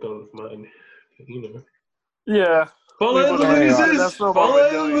we would have gone with mine. You know, Yeah. follow the would've- losers. That's not what Follow we're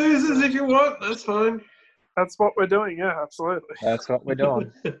the doing. losers if you want. That's fine. That's what we're doing. Yeah, absolutely. That's what we're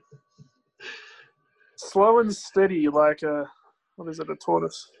doing. Slow and steady, like a what is it? A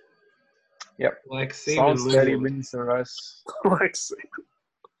tortoise. Like Slow Seaman and steady losing. wins the race. Like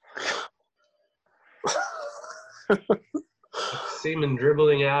Seaman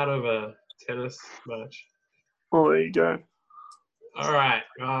dribbling out of a tennis match. Well, there you go. All right.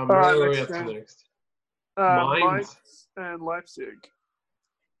 right, Where are we next up to game. next? Mainz. Mainz and Leipzig.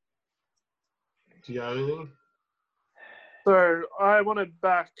 Do you have anything? So I want to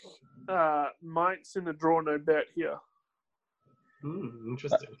back Mainz in the draw no bet here.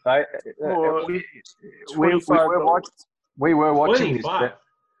 Interesting. Or We were watching this. 25.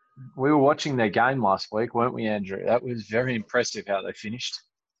 We were watching their game last week, weren't we, Andrew? That was very impressive how they finished.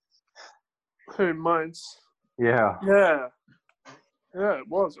 Who, Mainz? Yeah, Yeah. Yeah, it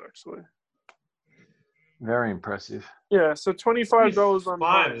was actually. very impressive. Yeah, so $25 on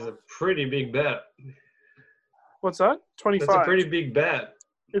 5 Mainz. is a pretty big bet. What's that? 25. That's a pretty big bet.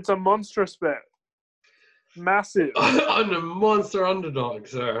 It's a monstrous bet. Massive. On a monster underdog,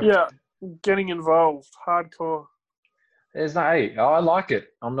 sir. Yeah, getting involved. Hardcore. There's no, hey, I like it.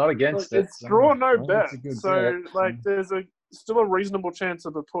 I'm not against it. It's draw no I think bet. it's a good So, bet. like, there's still a reasonable chance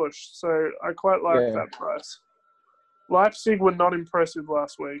of a push. So, I quite like Yeah. that price. Leipzig were not impressive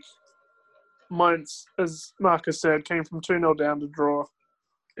last week. Mainz, as Marcus said, came from 2-0 down to draw.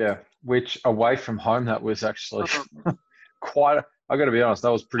 Yeah, which away from home, that was actually quite. I got to be honest,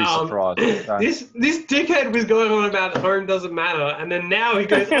 that was pretty surprising. So. This dickhead was going on about home doesn't matter, and then now he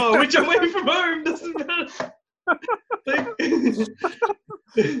goes, "Oh, which away from home doesn't matter."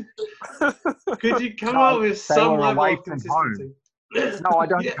 Could you come up with some level of consistency? No, I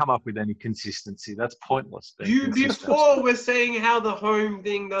don't come up with any consistency. That's pointless. You before were saying how the home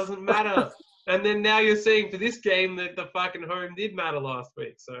thing doesn't matter, and then now you're saying for this game that the fucking home did matter last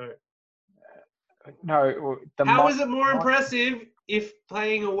week. So no, how is it more impressive if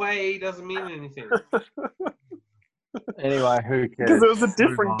playing away doesn't mean anything? Anyway, who cares? Because it was a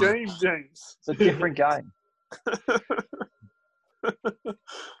different game, James. It's a different game.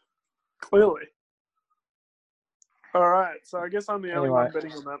 Clearly. All right, so I guess I'm the only Anyway. one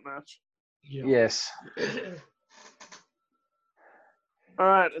betting on that match. Yeah. Yes. All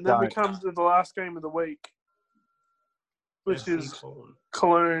right, and then we Don't. come to the last game of the week, which FC is Köln.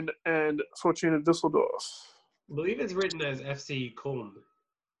 Cologne and Fortuna Düsseldorf. I believe it's written as FC Köln.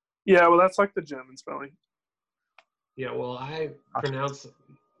 Yeah, well, that's like the German spelling. Yeah, well, I pronounce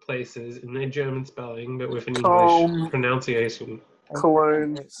places in their German spelling, but with an Köln. English pronunciation.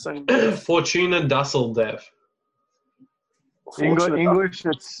 Cologne, same. Fortuna Düsseldorf. English,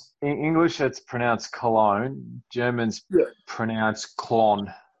 it's pronounced Cologne. Germans pronounce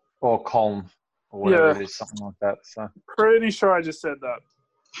Clon or Coln or whatever it is, something like that. So Pretty sure I just said that.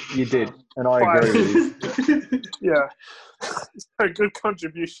 you did, and I agree with you. Yeah. A good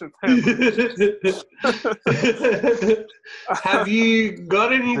contribution there. Have you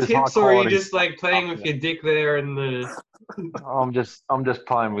got any It's tips, high or are you quality just like playing with your dick there in the? I'm just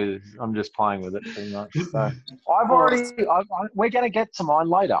playing with it pretty much. So we're gonna get to mine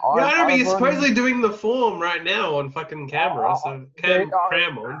later. Yeah, I know, but you're supposedly doing the form right now on fucking camera, so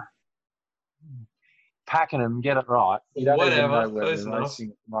cram on. Packing them, get it right. You don't Whatever, even know where close we're enough. racing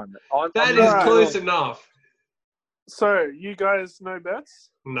at the moment. That just- is close enough. So, you guys know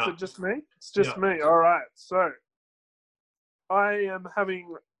bets? No. Is it just me? It's just Yeah. me. All right. So, I am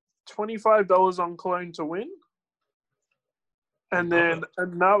having $25 on Cologne to win. And then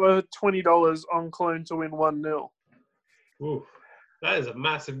another $20 on Cologne to win 1-0. Ooh, that is a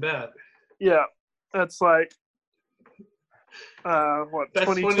massive bet. Yeah. That's like, what, That's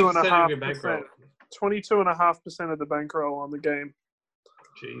 20% of your bankroll. 22.5% of the bankroll on the game.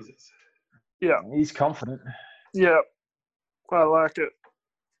 Jesus. He's confident. Yeah. I like it.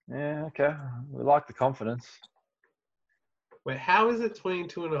 Yeah, okay. We like the confidence. Wait, how is it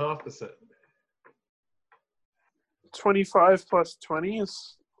 22.5%? 25 plus 20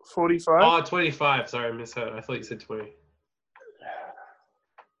 is 45. Oh, 25. Sorry, I misheard. I thought you said 20.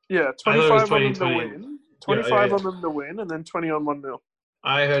 Yeah, I thought it was 25 on them 20, to 20. win. 25 yeah. on them to win, and then 20 on 1-0.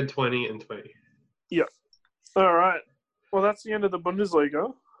 I heard 20 and 20. All right. Well, that's the end of the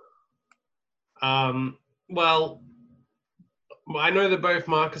Bundesliga. Well, I know that both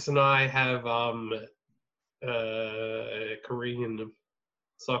Marcus and I have Korean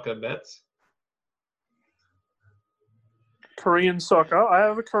soccer bets. Korean soccer. I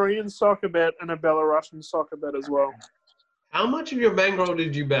have a Korean soccer bet and a Belarusian soccer bet as well. How much of your bankroll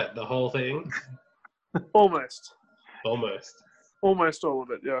did you bet? The whole thing? Almost. Almost. Almost all of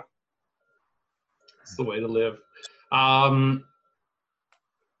it, yeah. It's the way to live. All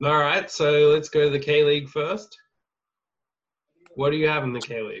right, so let's go to the K-League first. What do you have in the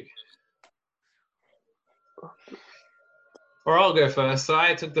K-League? Or I'll go first. So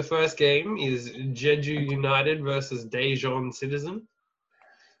I took the first game is Jeju United versus Daejeon Citizen.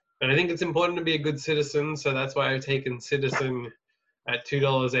 And I think it's important to be a good citizen, so that's why I've taken Citizen at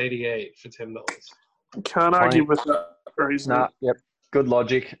 $2.88 for $10. Can't argue with that reason. Nah, yep. Good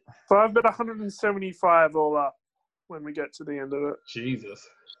logic. So I've bet 175 all up when we get to the end of it. Jesus.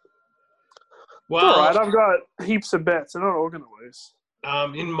 Well, all right, I've got heaps of bets. They're not all going to lose.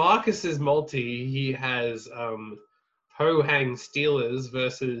 In Marcus's multi, he has Pohang Steelers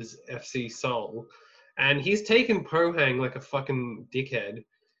versus FC Seoul. And he's taken Pohang like a fucking dickhead.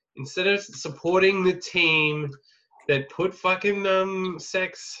 Instead of supporting the team that put fucking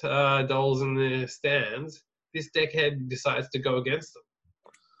sex dolls in the stands, this dickhead decides to go against them.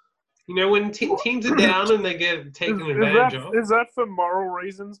 You know, when teams are down and they get taken advantage of. Is that for moral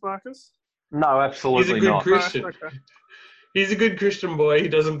reasons, Marcus? No, absolutely He's a good not. Christian. Okay. He's a good Christian boy. He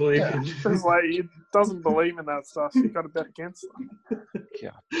doesn't believe in. It's like he doesn't believe in that stuff. So you got to bet against them.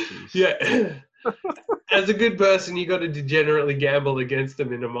 Yeah. As a good person, you got to degenerately gamble against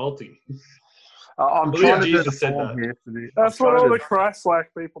them in a multi. I'm trying to do the Jesus said form that. here for this. That's what all the Christ-like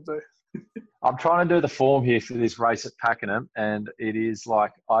people do. I'm trying to do the form here for this race at Pakenham, and it is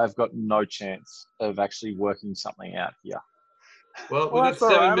like I've got no chance of actually working something out here. Well, we've got that's all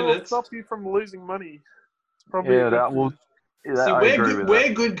 7 right. minutes. It'll stop you from losing money. It's probably Yeah, that will. Yeah, See, I agree with that.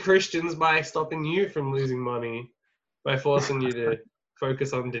 we're good Christians by stopping you from losing money, by forcing you to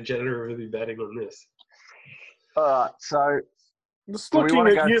focus on degeneratively betting on this. All right, so Just Do we looking wanna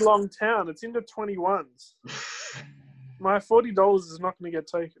at go- Geelong Town, it's into 21s. My $40 is not going to get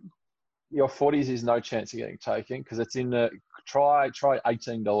taken. your 40s is no chance of getting taken because it's in the try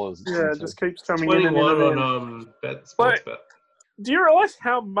 $18. It's Yeah, it into. just keeps coming in and in 21 and in. on sports bet. Do you realise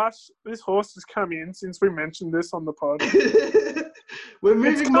how much this horse has come in since we mentioned this on the pod? We're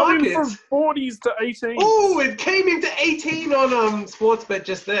It's moving come in markets. from 40s to 18. Oh, it came into 18 on sports bet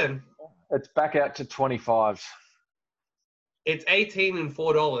just then. It's back out to 25. It's 18 and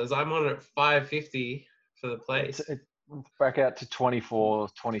 $4. I'm on at $5.50 for the place. It's back out to 24,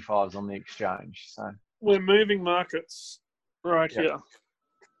 25s on the exchange. So We're moving markets right Yep. here.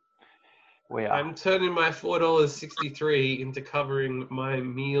 we are. I'm turning my $4.63 into covering my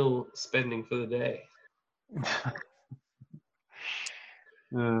meal spending for the day.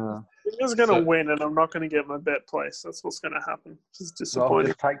 He's going to So- win, and I'm not going to get my bet place. That's what's going to happen. This is Well,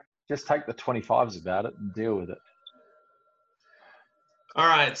 disappointing. just take the 25s about it and deal with it. All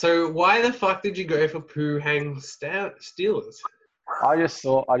right, so why the fuck did you go for Pohang Steelers?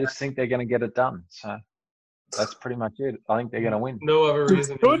 I just think they're going to get it done. So that's pretty much it. I think they're going to win. No other It's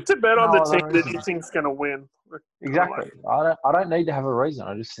reason. good to bet on No, the team there that isn't. you think's going to win. Exactly. I don't need to have a reason.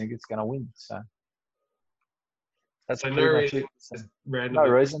 I just think it's going to win. So that's So no pretty much reason, it. So, just no randomly.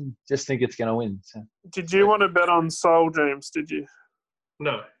 reason. Just think it's going to win. So. Did you want to bet on Soul, James? Did you?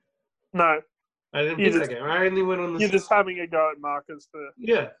 No, No. I didn't You pick just- that game. I only went on the. You're just having a go at Marcus for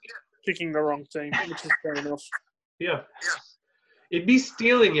Yeah, picking the wrong team, which is fair enough. yeah. It'd be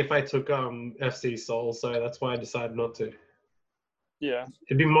stealing if I took FC Seoul, so that's why I decided not to. Yeah.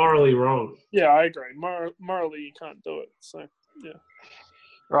 It'd be morally wrong. Yeah, I agree. Morally, you can't do it. So, yeah.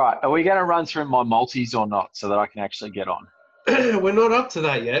 Right. Are we going to run through my multis or not so that I can actually get on? We're not up to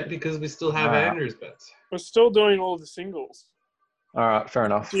that yet because we still have Ah. Andrew's bets. We're still doing all the singles. All right. Fair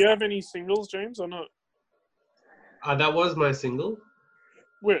enough. Do you have any singles, James, or not? That was my single.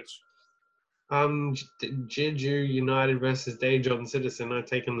 Which? Jeju United versus Daejeon Citizen. I've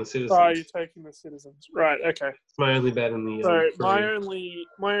taken the Citizens. Oh, you're taking the Citizens. Right, okay. It's my only bet in the. So my free.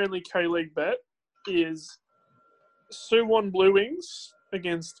 only K-League bet is Suwon Blue Wings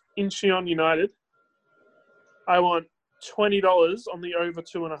against Incheon United. I want $20 on the over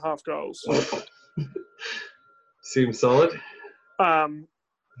 2.5 goals. Seems solid.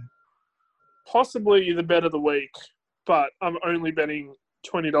 Possibly the bet of the week, but I'm only betting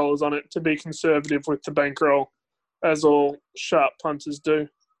 $20 on it to be conservative with the bankroll, as all sharp punters do.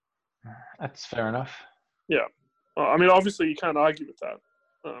 That's fair enough. Well, I mean, obviously you can't argue with that.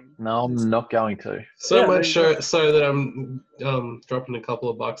 No, I'm not going to. So Yeah, much there you so that I'm dropping a couple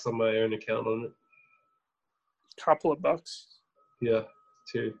of bucks on my own account on it. Couple of bucks, Yeah,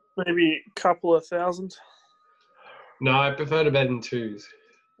 2. maybe a couple of thousand. No, I prefer to bet in 2s.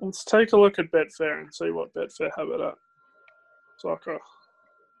 Let's take a look at Betfair and see what Betfair have it at. Soccer.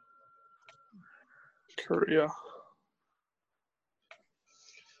 Korea.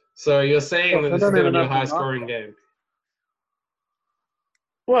 So you're saying Oh, that I this don't is going to even be a have the high-scoring game?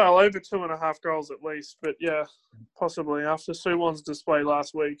 Well, over 2.5 goals at least, but yeah, possibly. After Suwon's display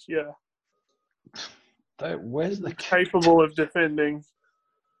last week, yeah. Where's the? Capable of defending.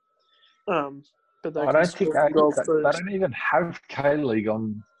 But they I can don't think score goals too. they don't even have K League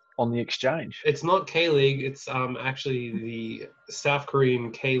on on the exchange. It's not K-League. It's actually the South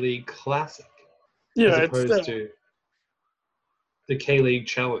Korean K-League Classic, as Yeah, opposed to the K-League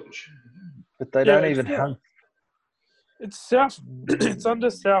Challenge. But they don't even have. It's South. It's under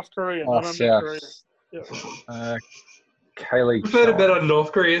South Korea, not under South. Korea. Yeah. K-League. Prefer to bet on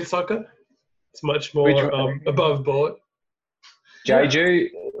North Korean soccer. It's much more above board. Jeju,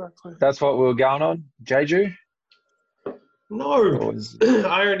 Exactly. that's what we were going on. Jeju? No,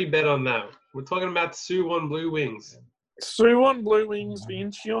 I already bet on that. We're talking about Suwon Blue Wings. Suwon Blue Wings v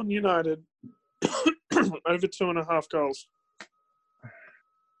Incheon United. Over 2.5 goals.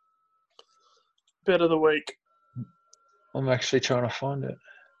 Bet of the week. I'm actually trying to find it.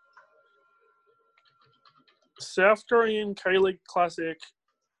 South Korean K-League Classic,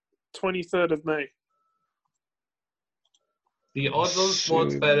 23rd of May. The odds on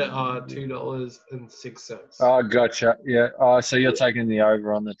Sportsbet are $2.06. Oh, gotcha. Yeah. Oh, so you're taking the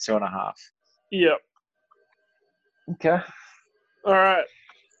over on the 2.5. Yep. Okay. All right.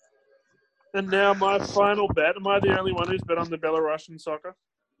 And now my final bet. Am I the only one who's bet on the Belarusian soccer?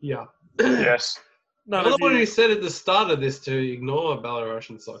 Yeah. Yes. You're the one who said at the start of this to ignore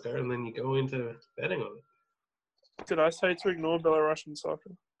Belarusian soccer, and then you go into betting on it. Did I say to ignore Belarusian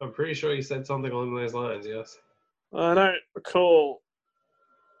soccer? I'm pretty sure you said something along those lines, yes. I don't recall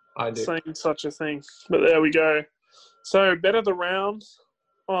saying such a thing, but there we go. So, bet of the round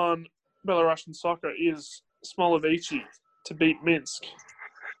on Belarusian soccer is Smolovici to beat Minsk.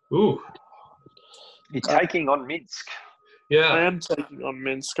 Ooh. You're taking on Minsk. Yeah. I am taking on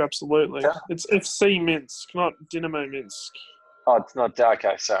Minsk, absolutely. Yeah. It's FC Minsk, not Dynamo Minsk. Oh, it's not.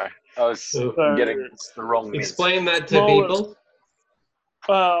 Okay, sorry. I was getting the wrong Minsk. Explain that to people.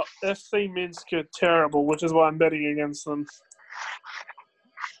 FC Minsk are terrible, which is why I'm betting against them.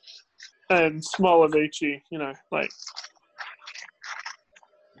 And Smolovici,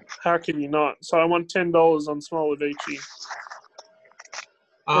 how can you not? So I won $10 on Smolovici.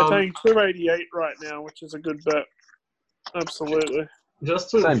 They're paying $2.88 right now, which is a good bet. Absolutely. Just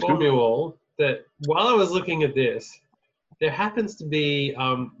to inform you all that while I was looking at this, there happens to be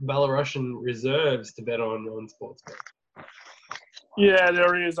Belarusian reserves to bet on Sportsbet. Yeah,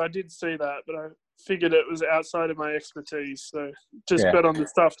 there is. I did see that, but I figured it was outside of my expertise. So just bet on the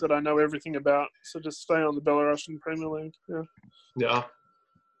stuff that I know everything about. So just stay on the Belarusian Premier League. Yeah.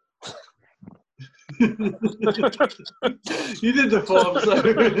 You did the form, so...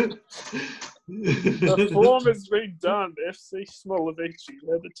 The form has been done. FC Smolovici,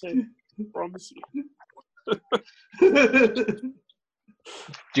 they're the team. I promise you.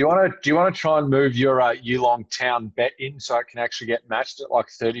 Do you want to try and move your Yulong Town bet in so it can actually get matched at like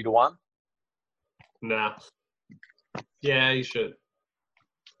 30-1? Nah. Yeah, you should.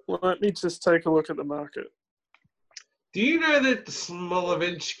 Let me just take a look at the market. Do you know that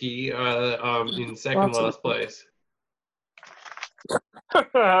Smolovici are in second last place?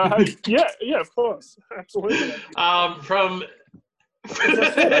 yeah, of course, absolutely.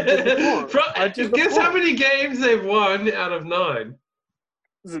 Guess how many games they've won out of 9?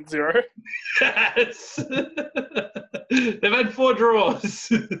 Is it 0? Yes. They've had 4 draws.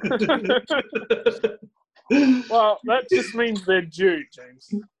 Well, that just means they're due,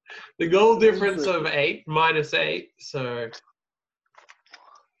 James. The goal difference of 8 minus 8, so it's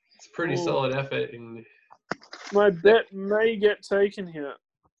a pretty solid effort. My bet may get taken here.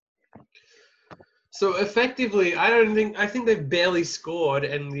 So effectively, I think they've barely scored,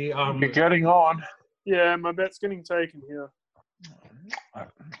 and the You're getting on. Yeah, my bet's getting taken here.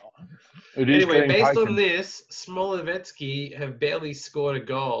 Anyway, based on this, Smolovici have barely scored a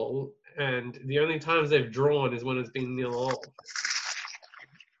goal, and the only times they've drawn is when it's been 0-0.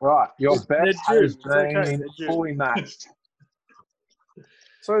 Right, your bet has been fully matched.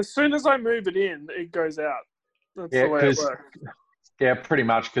 So as soon as I move it in, it goes out. That's the way it works. Yeah, pretty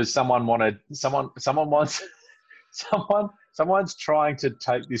much, because someone's trying to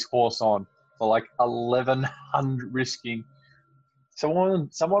take this horse on for like 1,100 risking. Someone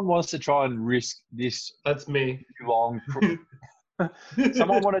wants to try and risk this. That's me. Long.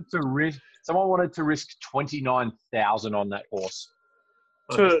 Someone wanted to risk 29,000 on that horse.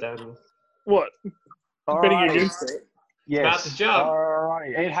 Understandable. What? Betting against it? Yes. About to jump.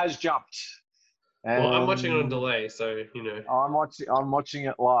 Alright, it has jumped. Well, I'm watching on delay, so you know. I'm watching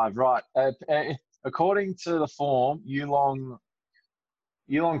it live. Right. According to the form, Yulong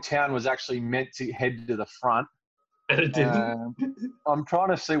Town was actually meant to head to the front. And it didn't. I'm trying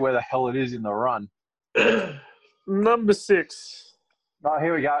to see where the hell it is in the run. Number 6. Oh,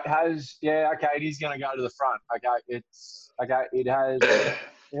 here we go. It is going to go to the front.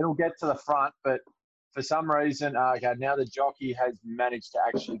 It'll get to the front, but for some reason, okay, now the jockey has managed to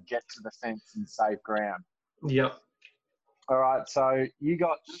actually get to the fence and save ground. Yep. All right, so you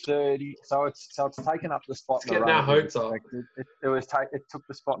got 30. So it's taken up the spot. Let's get our hopes up. It took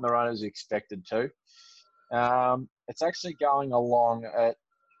the spot in the run as expected to. It's actually going along at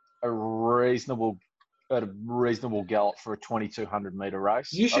a reasonable gallop for a 2,200 meter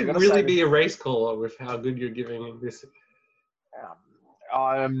race. You should really be a race caller with how good you're giving this.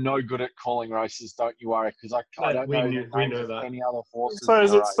 I am no good at calling races, don't you worry, because I don't know that. any other horses. So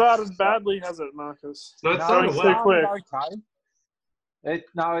has it started badly, has it, Marcus? No, it started well. Okay.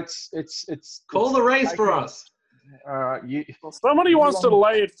 It's Call the race for us. All right, somebody wants to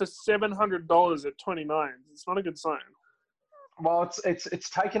lay it for $700 at 29. It's not a good sign. Well, it's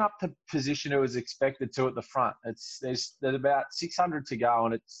taken up the position it was expected to at the front. There's about 600 to go,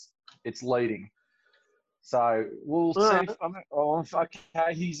 and it's leading. So we'll see.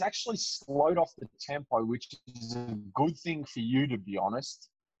 Okay, he's actually slowed off the tempo, which is a good thing for you, to be honest.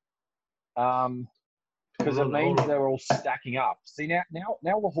 Because it means they're all stacking up. See, now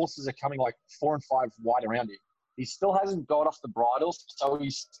the horses are coming like 4 and 5 wide around him. He still hasn't got off the bridles, so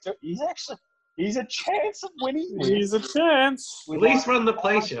he's a chance of winning this. He's a chance. At least run the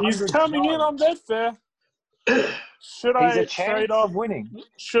place. He's coming in on Betfair. Should I trade off winning?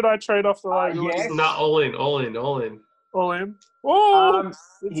 Should I trade off the Logan? Yes. Not all in. All in. Oh,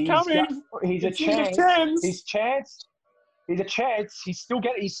 it's coming. He's a chance. He's a chance. He's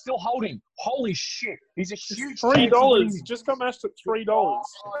still holding. Holy shit! He's a huge $3. Just got matched at $3. Oh,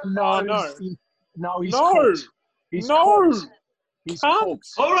 no. He's no. Cooked. He's cooked. He's cooked.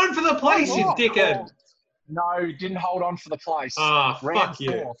 Hold on for the place, you dickhead. No, didn't hold on for the place. Fuck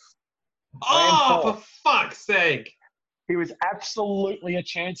you. Fourth. For fuck's sake. He was absolutely a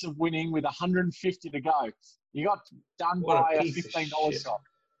chance of winning with 150 to go. You got done by a $15 stock.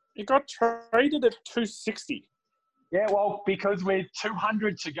 You got traded at $260. Yeah, well, because with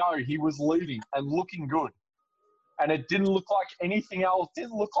 200 to go, he was leading and looking good. And it didn't look like anything else.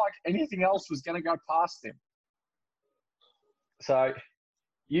 Was going to go past him. So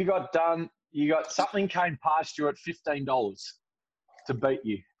you got done. Something came past you at $15 to beat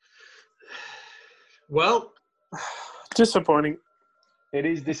you. Well, disappointing. It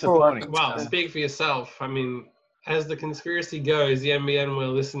is disappointing. Well, speak for yourself. I mean, as the conspiracy goes, the NBN were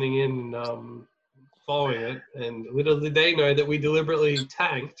listening in, following it, and little did they know that we deliberately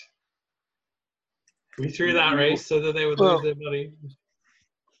tanked. We threw that race so that they would lose their money.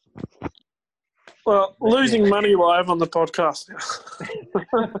 Well, losing money live on the podcast now.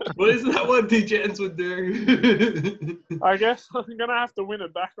 Well, isn't that what DJs would do? I guess I'm going to have to win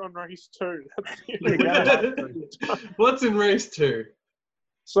it back on race 2. What's in race 2?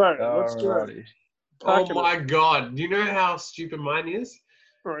 So, let's do it. Oh my God. Do you know how stupid mine is?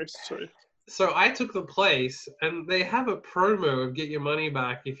 Race 2. So I took the place, and they have a promo of get your money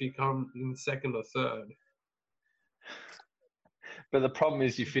back if you come in second or third. But the problem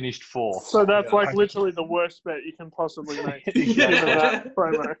is you finished 4th. So that's literally the worst bet you can possibly make. That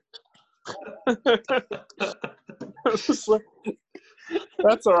promo.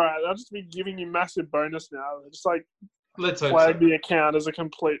 That's all right. I'll just be giving you massive bonus now. Just let's flag the account as a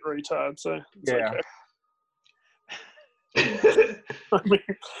complete retard. So it's okay. I mean,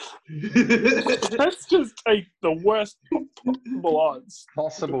 let's just take the worst possible odds.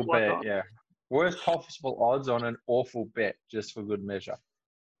 Possible bet, yeah. Worst possible odds on an awful bet, just for good measure.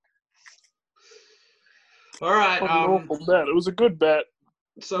 All right. An awful bet. It was a good bet.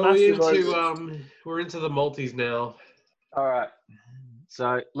 So we're into the multis now. All right.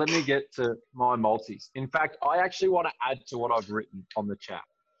 So let me get to my multis. In fact, I actually want to add to what I've written on the chat.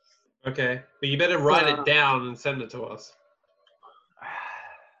 Okay, but you better write it down and send it to us.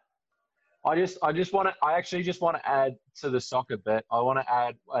 I actually just want to add to the soccer bet. I want to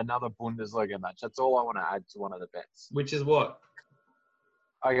add another Bundesliga match. That's all I want to add to one of the bets. Which is what?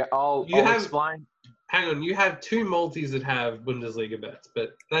 Okay, I'll explain. Hang on, you have 2 multis that have Bundesliga bets,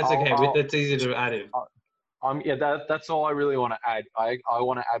 but that's okay. That's easy to add in. That's all I really want to add. I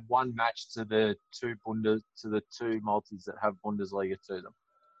want to add one match to the 2 multis that have Bundesliga to them.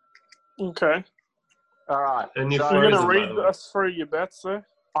 Okay. All right. And you're going to read us through your bets, sir?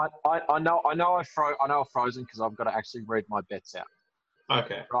 I know I've frozen because I've got to actually read my bets out.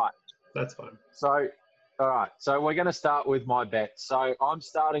 Okay. Right. That's fine. So, all right. So we're going to start with my bet. So I'm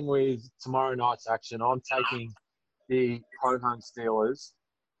starting with tomorrow night's action. I'm taking the Pohang Steelers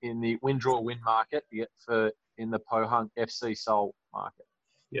in the win-draw-win market in the Pohang FC Seoul market.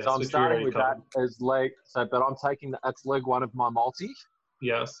 Yes, so I'm starting with that as leg. So, but I'm taking that's leg 1 of my multi.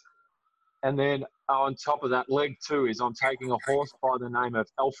 Yes. And then on top of that, leg 2 is I'm taking a horse by the name of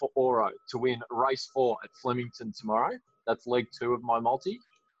Alpha Oro to win race 4 at Flemington tomorrow. That's leg 2 of my multi.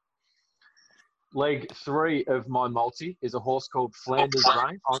 Leg 3 of my multi is a horse called Flanders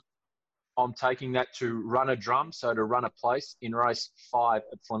Rain. I'm taking that to run a drum, so to run a place in race 5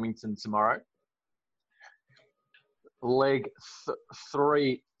 at Flemington tomorrow. Leg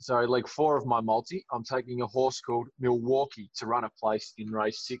 4 of my multi, I'm taking a horse called Milwaukee to run a place in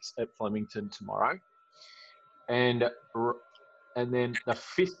race 6 at Flemington tomorrow. And then the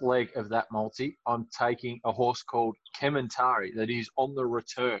 5th leg of that multi, I'm taking a horse called Kementari that is on the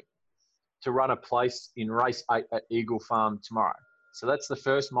return to run a place in race 8 at Eagle Farm tomorrow. So that's the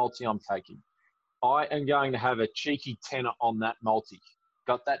first multi I'm taking. I am going to have a cheeky tenner on that multi.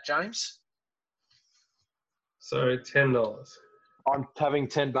 Got that, James? So $10. I'm having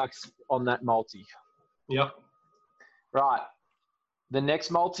 $10 on that multi. Yep. Right. The next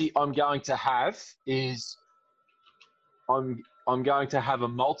multi I'm going to have is I'm going to have a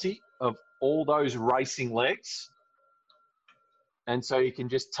multi of all those racing legs. And so you can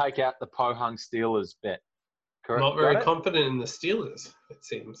just take out the Pohang Steelers bet. Correct? Not very confident in the Steelers, it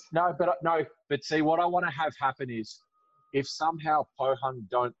seems. No, but see, what I want to have happen is if somehow Pohang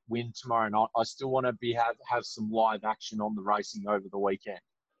don't win tomorrow night, I still want to have some live action on the racing over the weekend.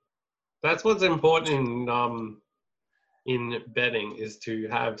 That's what's important in betting, is to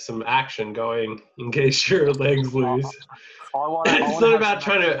have some action going in case your legs lose. It's not about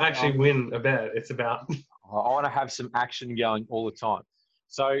trying to actually win a bet. It's about... I want to have some action going all the time.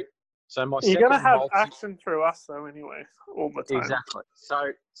 So my You're going to have action through us though, anyway, all the time. Exactly.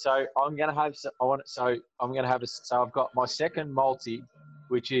 So I'm going to have. So I've got my second multi,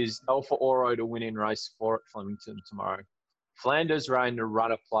 which is Alpha Oro to win in race 4 at Flemington tomorrow. Flanders Rain to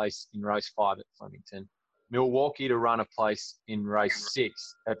run a place in race 5 at Flemington. Milwaukee to run a place in race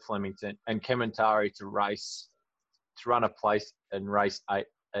 6 at Flemington, and Kementari to run a place in race 8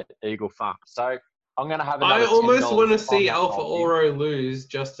 at Eagle Farm. So I'm going to have. I almost want to see Alpha Oro lose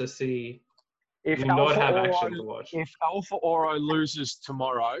just to see. If not have action to watch. If Alpha Oro loses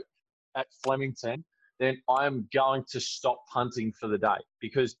tomorrow at Flemington, then I am going to stop punting for the day,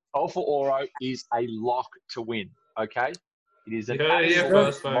 because Alpha Oro is a lock to win. Okay, it is an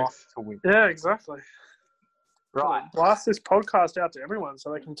lock to win. Yeah, exactly. Right. Blast this podcast out to everyone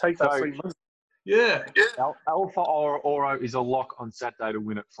so they can take that free money. Yeah. Alpha Oro is a lock on Saturday to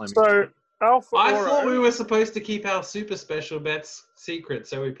win at Flemington. So Alpha I Oro, thought we were supposed to keep our super special bets secret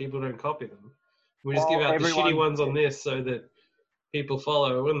so people don't copy them. We just give out the shitty ones on this so that people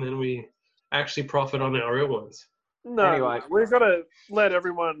follow, and then we actually profit on our real ones. No, anyway, we've got to let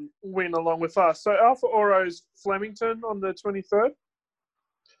everyone win along with us. So Alpha Oro's Flemington on the 23rd?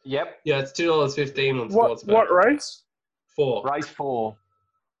 Yep. Yeah, it's $2.15 on Sportsbet. What race? 4. Race 4.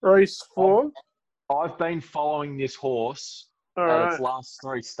 Race 4? I've been following this horse its last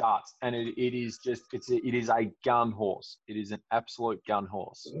 3 starts, and it is a gun horse. It is an absolute gun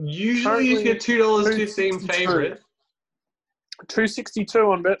horse. Usually you get $2.15 favourite.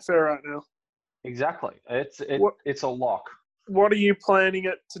 $2.62 on Betfair right now. Exactly. It's a lock. What are you planning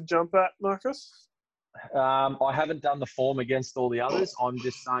it to jump at, Marcus? I haven't done the form against all the others. I'm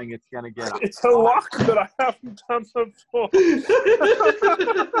just saying it's going to get up. It's a lock that I haven't done before.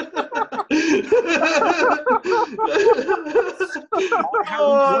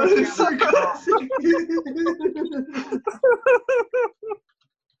 It's so classic.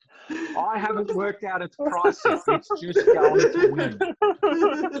 I haven't worked out its price yet. It's just going to win.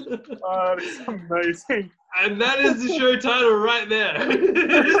 Oh, it's amazing. And that is the show title right there.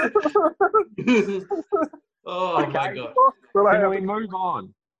 Oh, okay. My God. Can we move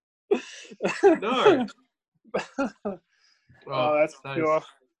on? No. Oh, that's pure.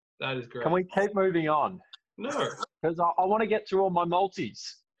 That is great. Can we keep moving on? No. Because I want to get through all my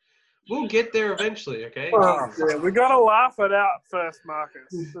multis. We'll get there eventually, okay? Oh, yeah, we got to laugh it out first,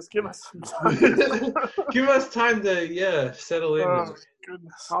 Marcus. Just give us some time. Give us time to, settle in. Oh,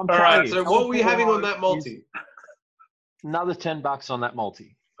 goodness. All right, so what are we having on that multi? Another $10 on that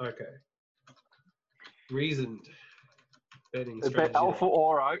multi. Okay. Reasoned betting But strategy. Alpha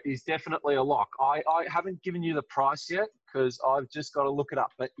Oro is definitely a lock. I haven't given you the price yet because I've just got to look it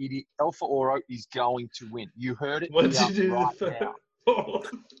up. But Alpha Oro is going to win. You heard it. What did you do right now.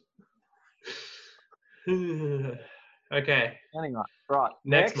 Okay. Anyway, right.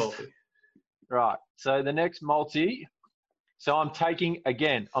 Next multi. Right. So the next multi. So I'm taking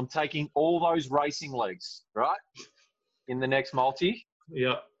all those racing legs, right? In the next multi.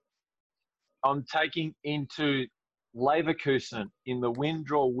 Yep. I'm taking into Leverkusen in the win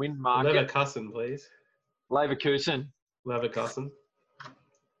draw win market. Leverkusen, please. Leverkusen. Leverkusen.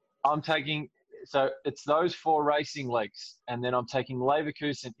 I'm taking. So it's those 4 racing legs, and then I'm taking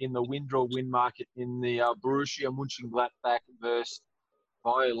Leverkusen in the win-draw-win market in the Borussia Mönchengladbach versus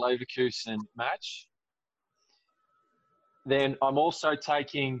Bayer Leverkusen match. Then I'm also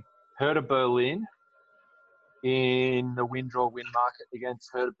taking Hertha Berlin in the win-draw-win market against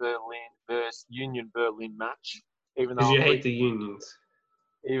Hertha Berlin versus Union Berlin match. Because you hate the unions.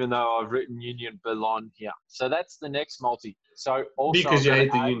 Even though I've written Union Berlin here. So that's the next multi. So also because you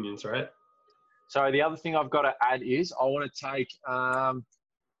hate the unions, right? So the other thing I've got to add is I want to take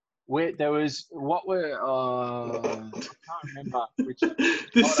where there was what were I can't remember which.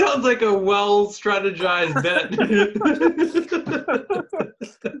 This sounds like a well strategized bet.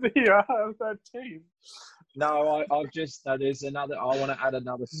 That team. No, I've just there's another. I want to add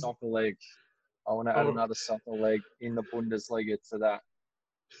another soccer leg. I want to add another soccer leg in the Bundesliga to that.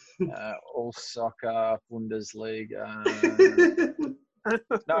 All soccer Bundesliga.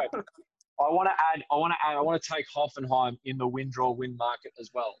 No. I want to take Hoffenheim in the win-draw-win market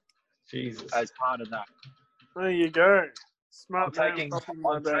as well. Jesus. As part of that. There you go. I'm taking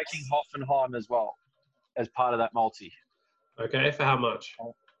Hoffenheim as well as part of that multi. Okay, for how much?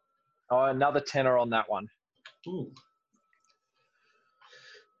 Oh, another tenner on that one. Ooh.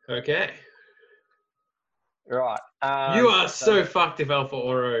 Okay. Right. You are so fucked if Alpha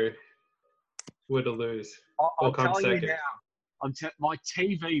Oro were to lose. I'm telling you now. My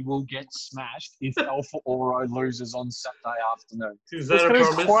TV will get smashed if Alpha Oro loses on Saturday afternoon. Is that a it's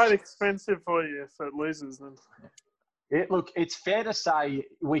promise? Quite expensive for you if it loses then. Look, it's fair to say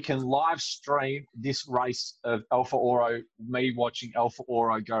we can live stream this race of Alpha Oro, me watching Alpha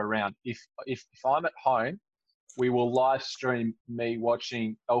Oro go around. If I'm at home, we will live stream me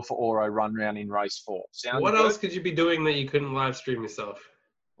watching Alpha Oro run around in race 4. What else could you be doing that you couldn't live stream yourself?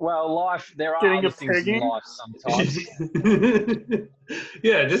 Well, there are other things in life sometimes.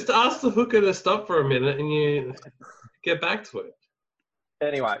 Yeah, just ask the hooker to stop for a minute and you get back to it.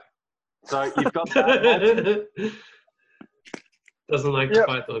 Anyway, so you've got that. Doesn't like to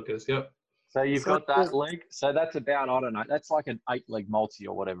fight the hookers, yep. So you've got that leg. So that's about, I don't know, that's like an 8-leg multi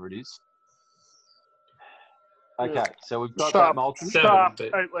or whatever it is. Okay, so we've got that multi.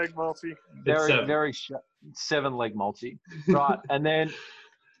 8-leg multi. Very 7-leg multi. Right,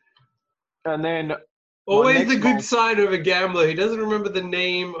 and then always the good sign of a gambler. He doesn't remember the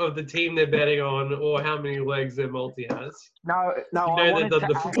name of the team they're betting on or how many legs their multi has. No. I wanted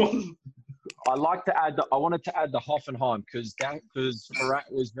to add the Hoffenheim because Barat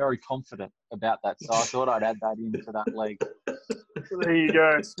was very confident about that, so I thought I'd add that into that leg. There you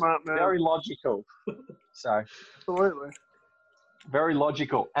go, smart man. Very logical. So absolutely. Very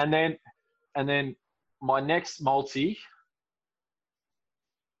logical, and then my next multi.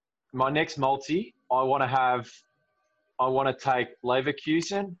 I want to take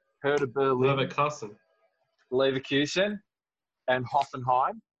Leverkusen, Hertha Berlin, Leverkusen, and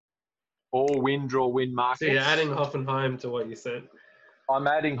Hoffenheim, all win-draw-win markets. So you're adding Hoffenheim to what you said? I'm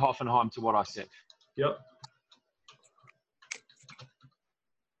adding Hoffenheim to what I said. Yep.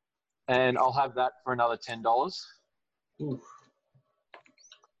 And I'll have that for another $10. Ooh.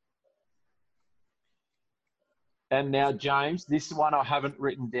 And now, James, this one I haven't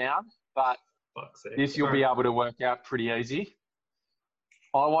written down, but this you'll be able to work out pretty easy.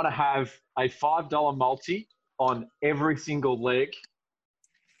 I want to have a $5 multi on every single leg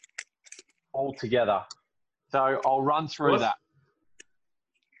all together. So I'll run through that.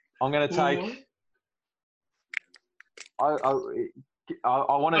 I'm going to take... I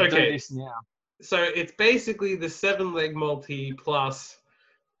want to do this now. So it's basically the 7-leg multi plus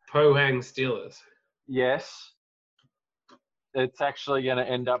Pohang Steelers. Yes. It's actually going to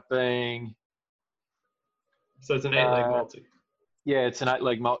end up being... So it's an 8-leg multi. Yeah, it's an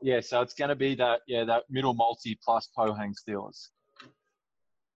 8-leg multi. Yeah, so it's going to be that middle multi plus Pohang Steelers.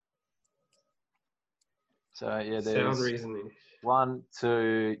 So, yeah, there's... Sound reasoning. 1,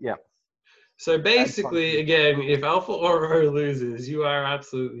 2, yeah. So basically, again, if Alpha Oro loses, you are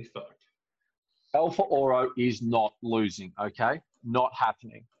absolutely fucked. Alpha Oro is not losing, okay? Not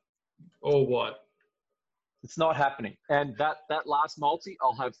happening. Or what? It's not happening. And that last multi,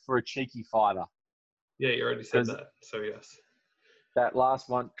 I'll have for a cheeky $5. Yeah, you already said that, so yes. That last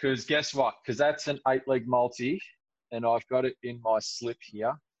one, because guess what? Because that's an 8-leg multi, and I've got it in my slip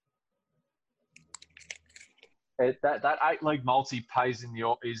here. That 8-leg multi pays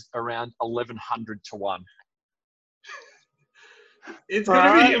is around 1,100 to 1. It's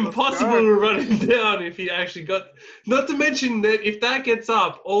going to be impossible to run him down if he actually got... Not to mention that if that gets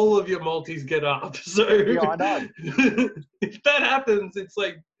up, all of your multis get up. So yeah, I know. If that happens, it's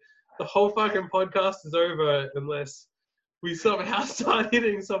like the whole fucking podcast is over unless we somehow start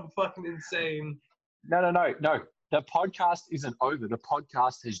hitting some fucking insane. No. The podcast isn't over. The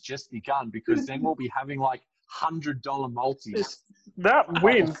podcast has just begun because then we'll be having like $100 multis. That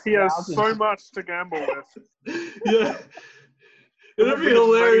wins. He has Thousands. so much to gamble with. Yeah. It'd be It's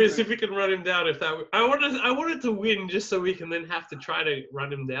hilarious amazing. if we can run him down. If that, I wanted to win just so we can then have to try to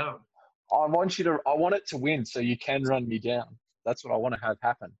run him down. I want it to win so you can run me down. That's what I want to have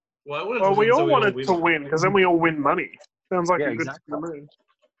happen. Well, I wanted Well, to we win so all wanted win. to win because then we all win money. Sounds like Yeah, a good exactly. to me.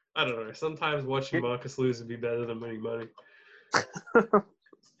 I don't know. Sometimes watching Marcus lose would be better than winning money.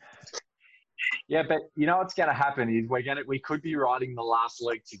 Yeah, but you know what's going to happen is we could be riding the last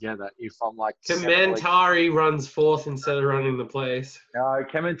leg together if I'm like. Kamantari runs fourth instead of running the place. No,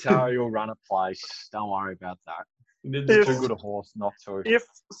 Kamantari will run a place. Don't worry about that. Did If- Too good a horse not to. If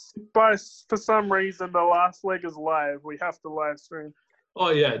for some reason the last leg is live, we have to live stream.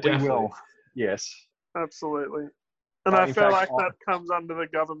 Oh yeah, We definitely. will. Yes. Absolutely. And In I feel fact, like that comes under the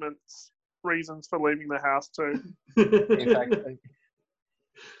government's reasons for leaving the house too.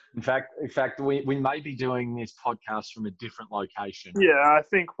 In fact, we may be doing this podcast from a different location. Yeah, I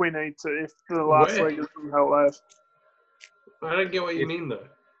think we need to, if the last Where? leg is somehow live. I don't get what you mean though.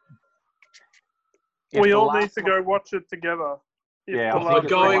 If We the all last need to go watch it together. If Yeah, the I We're think last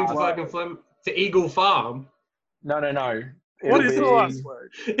it's going leg to is fucking live. to Eagle Farm. No. What It'll is the be- last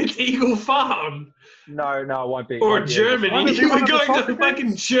leg? It's Eagle Farm. No, it won't be. Or won't be Germany. Won't it be We're one of the going soccer to fucking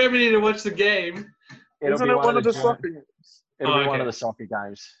games? Germany to watch the game. It'll Isn't be it one of the Ger- soccer games? It'll Oh, be one okay. of the soccer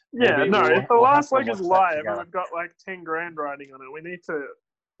games. Yeah, We'll if the have last to leg is watch that live and together. we've got like 10 grand riding on it,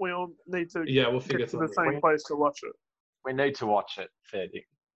 we all need to Yeah, we'll figure get to the something. same place to watch it. We need to watch it, fair dick,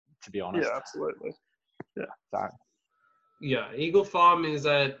 to be honest. Yeah, absolutely. So, Yeah, Eagle Farm is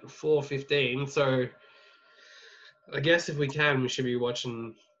at 4:15, so I guess if we can, we should be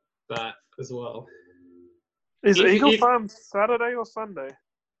watching that as well. Is If- Eagle if- Farm Saturday or Sunday?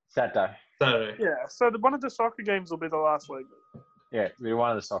 Saturday. Saturday. Yeah, so one of the soccer games will be the last leg. Yeah, it'll be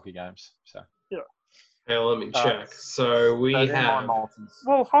one of the soccer games. So, Hey, let me check. So we so they're my have. multis.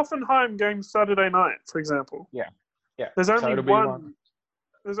 Well, Hoffenheim game Saturday night, for example. Yeah. There's So only it'll be one.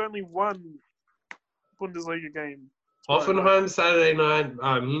 There's only one Bundesliga game. Hoffenheim Saturday night,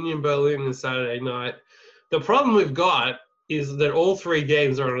 Union Berlin is Saturday night. The problem we've got is that all three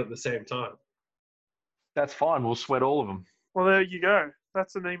games are on at the same time. That's fine. We'll sweat all of them. Well, there you go.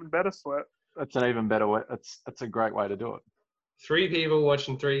 That's an even better sweat. That's an even better way. That's a great way to do it. 3 people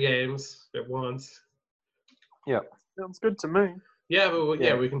watching 3 games at once. Sounds good to me. Yeah, but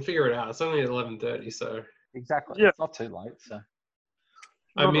Yeah. we can figure it out. It's only at 11:30, so Exactly. Yeah. It's not too late. So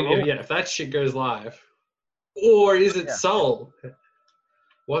I Not mean, at all. if that shit goes live, or is it Yeah. Seoul?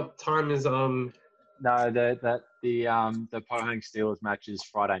 What time is no, the Pohang Steelers match is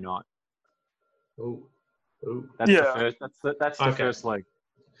Friday night. Oh, oh, That's Yeah. the first. That's the Okay. first leg.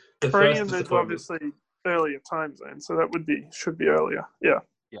 the first Korean is disappointment. obviously earlier time zone, so that should be earlier. Yeah.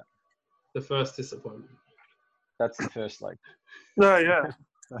 The first disappointment. That's the first leg. No, yeah.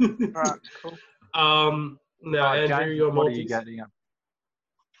 All right, cool. Now, Andrew, James, your what are you multis. getting up?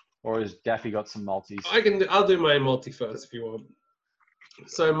 Or has Daffy got some multis? I'll do my multi first if you want.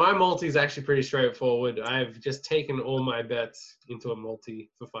 So my multi is actually pretty straightforward. I've just taken all my bets into a multi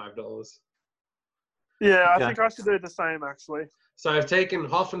for $5. Yeah, I Yeah. think I should do the same actually. So I've taken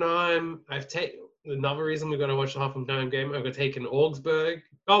Hoffenheim. Another reason we've got to watch the Hoffenheim game. I've taken Augsburg.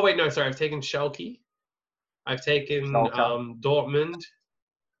 Oh wait, no, sorry. I've taken Schalke. I've taken Schalke. Dortmund,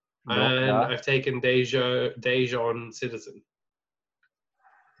 and Yeah. I've taken Dijon Citizen.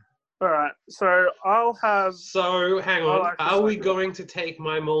 All right, so I'll have. So hang I'll on. actually Are we say that. going to take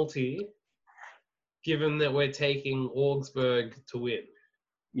my multi, given that we're taking Augsburg to win?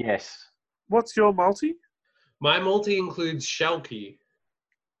 Yes. What's your multi? My multi includes Schalke.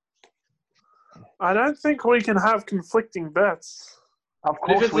 I don't think we can have conflicting bets. Of But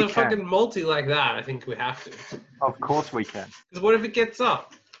if course it's we a can. fucking multi like that, I think we have to. Of course we can. Because what if it gets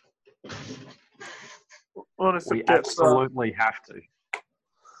up? What if We it gets absolutely have to.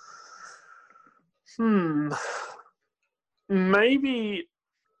 Maybe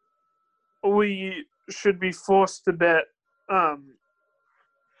we should be forced to bet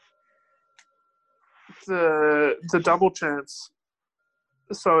the double chance.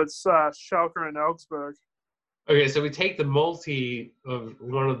 So it's Schalke and Augsburg. Okay, so we take the multi of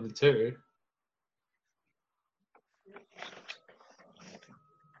one of the two.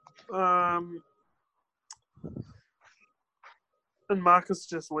 And Marcus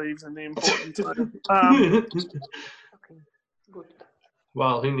just leaves in the important time.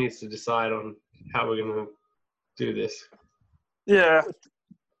 Well, who needs to decide on how we're going to do this? Yeah.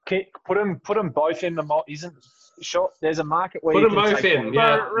 Put them both in the multi. Isn't sure? There's a market where Put you them can both take in. one.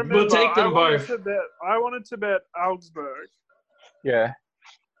 Yeah, So remember, we'll take them both. I wanted to bet Augsburg. Yeah.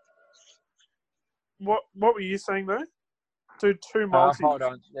 What were you saying though? Do two multis. Hold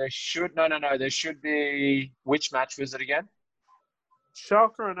on. There should no. There should be. Which match was it again?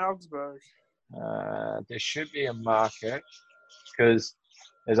 Schalke and Augsburg. There should be a market because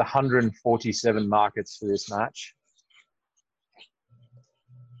there's 147 markets for this match.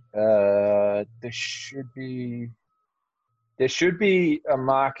 There should be a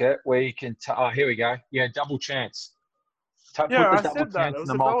market where you can. Here we go. Yeah, double chance. Put the I double said that. chance It was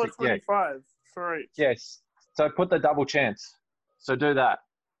in the multi. Yeah. $1.25 for each. Yes. So put the double chance. So do that.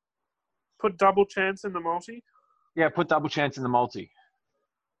 Put double chance in the multi. Yeah, put double chance in the multi.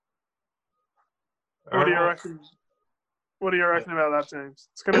 What do you reckon? What do you reckon about that, James?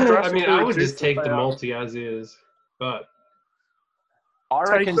 It's going to I mean, I would just take the multi as is, but I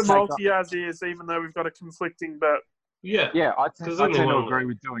reckon take the multi as is, even though we've got a conflicting bet. yeah, I tend to agree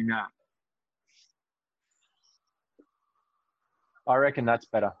with doing that. I reckon that's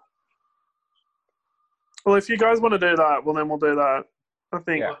better. Well, if you guys want to do that, well, then we'll do that. I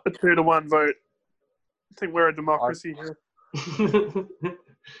think a 2-1 vote. I think we're a democracy here.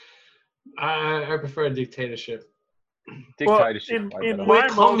 I prefer a dictatorship. Dictatorship. Well, we're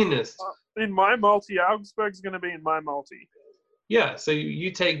communist. In my multi, Augsburg's going to be in my multi. Yeah, so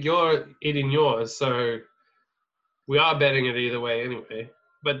you take it in yours, so we are betting it either way anyway.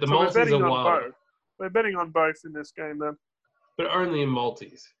 But the multis are wild. Both. We're betting on both in this game then. But only in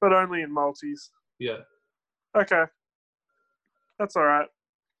multis. But only in multis. Yeah. Okay. That's all right.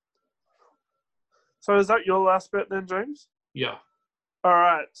 So is that your last bet then, James? Yeah. All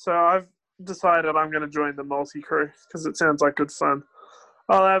right. So I've decided I'm going to join the multi crew because it sounds like good fun.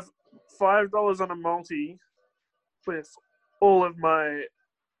 I'll have $5 on a multi with all of my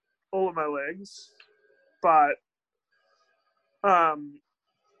legs, but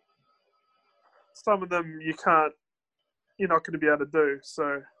some of them you're not going to be able to do.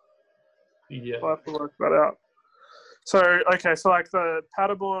 So yeah, I'll have to work that out. So okay, so like the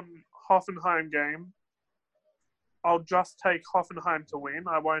Paderborn Hoffenheim game, I'll just take Hoffenheim to win.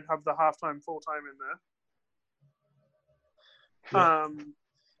 I won't have the halftime full time in there. Yeah.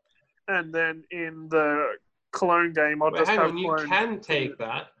 And then in the Cologne game, I'll just have Cologne. You can take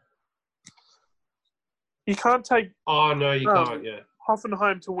that. You can't take. Oh no, you can't. Yeah.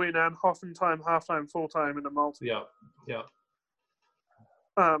 Hoffenheim to win and Hoffenheim halftime full time in a multi. Yeah.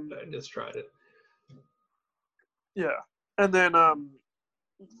 I just tried it. Yeah, and then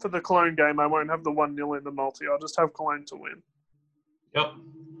for the Cologne game, I won't have the 1-0 in the multi. I'll just have Cologne to win. Yep.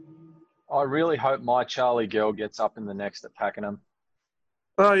 I really hope my Charlie girl gets up in the next at Pakenham.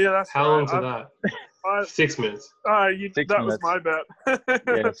 Oh yeah, that's how long to that? 6 minutes. That was my bet.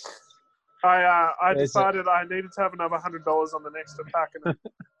 Yes. I decided I needed to have another $100 on the next at Pakenham.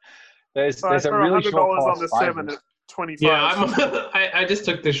 There's a really $100 short price on the favorite. 7 at 25. Yeah, I just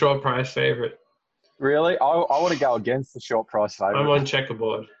took the short price favorite. Really? I want to go against the short price favorite. I'm on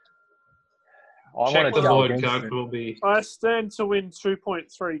checkerboard. Checkerboard will be. I stand to win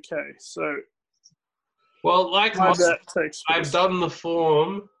 2.3k. So. Well, like my bet takes. I've done the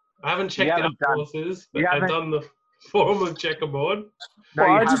form. I haven't checked out courses, but I've done the form of checkerboard. No,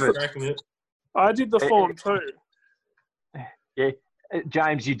 well, I did the form too. Yeah,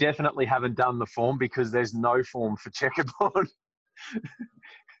 James, you definitely haven't done the form because there's no form for checkerboard.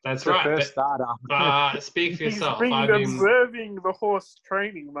 That's right. First starter. Speak for yourself. He's been observing the horse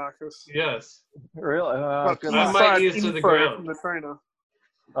training, Marcus. Yes. Really? I might use to the ground. From the trainer.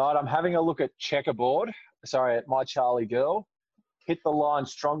 Right, I'm having a look at checkerboard. Sorry, at my Charlie girl. Hit the line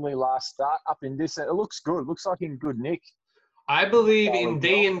strongly last start. Up in this. It looks good. Looks like in good nick. I believe in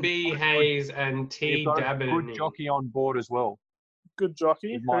D&B Hayes and T. Dabbin. Good jockey on board as well. Good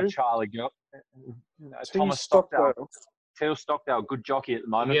jockey. With my Charlie girl. Thomas Stockdale. Teal Stockdale, good jockey at the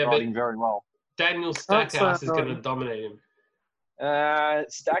moment, riding very well. Daniel Stackhouse is going to dominate him.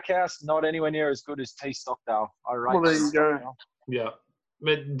 Stackhouse, not anywhere near as good as T. Stockdale. Well, there you go. Yeah.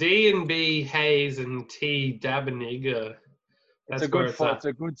 But D&B Hayes and T. Dabenig, it's a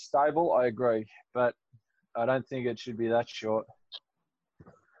good stable, I agree. But I don't think it should be that short.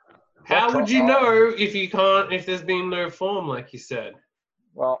 How would you know if there's been no form, like you said?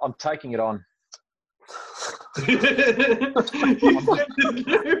 Well, I'm taking it on.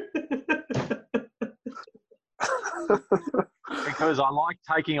 Because I like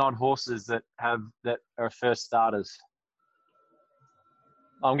taking on horses that are first starters.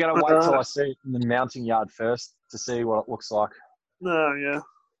 I'm going to wait till I see it in the mounting yard first to see what it looks like. No, yeah.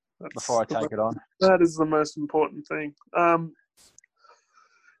 Before I take it on. That is the most important thing.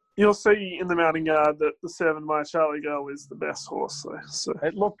 You'll see in the Mountain Guard that the 7 My Charlie Girl is the best horse, though. So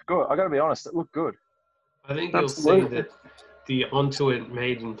It looked good. I got to be honest. It looked good. I think you'll see that the Onto It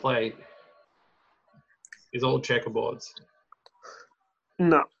maiden plate is all checkerboards.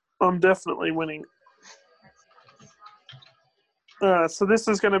 No, I'm definitely winning. So this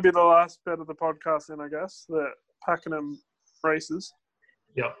is going to be the last bet of the podcast then, I guess, the Pakenham races.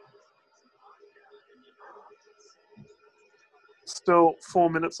 Yep. Still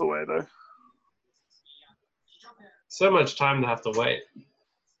 4 minutes away, though. So much time to have to wait.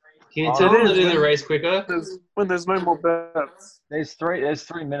 Can you Oh, tell it them to is, do man. the race quicker? When there's no more bets. There's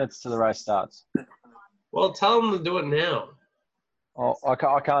 3 minutes to the race starts. Well, tell them to do it now. Oh, I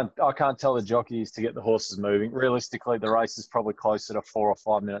can't tell the jockeys to get the horses moving. Realistically, the race is probably closer to 4 or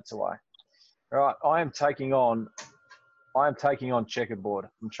 5 minutes away. All right, I am taking on checkerboard.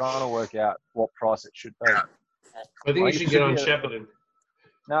 I'm trying to work out what price it should be. I think you should get on Shepparton.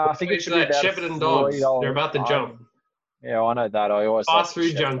 No, I think it should be about Shepparton Dogs. $3. They're about to jump. Yeah, I know that. I always Fast like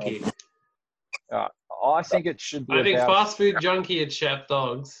Food Junkie. I think it should be. I think about, Fast Food Junkie at Shep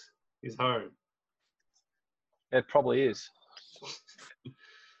Dogs is home. It probably is.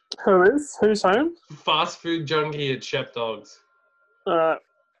 Who is? Who's home? Fast Food Junkie at Shep Dogs. Am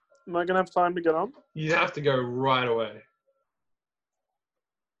I going to have time to get on? You have to go right away.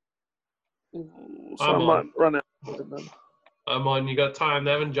 So I'm I on. might run out. Then. I'm on. You got time.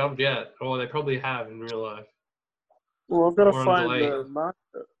 They haven't jumped yet. Or they probably have in real life. Well, I've got to We're on find delay. the market.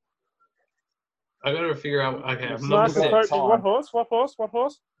 I got to figure out. Okay, I'm number Market 6. approach- What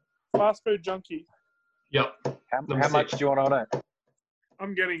horse? Fast Food Junkie. Yep. How much do you want on it?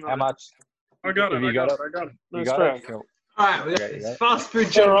 I'm getting on How it. much? I got it. Have you I got got it. I got it. No You got stress. it? Cool. All right. Okay, It's yeah. Fast Food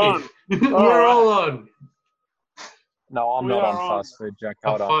We're Junkie. on. We're all on. No, I'm We not are on on. fast food junk. Oh,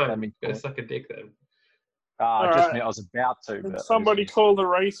 Hold on. fine. Let me. Go suck a dick then. I All just right. meant I was about to. But Somebody call the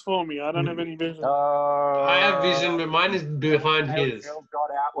race for me. I don't have any vision. I have vision, but mine is behind his.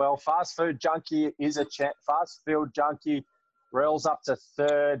 Got out well. Fast Food Junkie is a Fast Food Junkie rails up to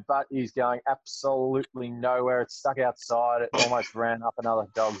third, but he's going absolutely nowhere. It's stuck outside. It almost ran up another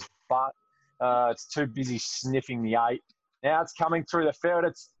dog's butt. It's too busy sniffing the 8. Now it's coming through the field.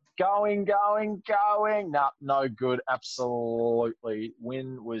 It's going. No, no good. Absolutely.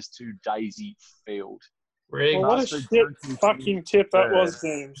 Win was to Daisy Field. Rigged. Well, what a Fast Food shit Junkie fucking tip that third. was,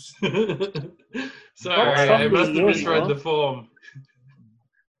 James. Sorry, I must have misread the form.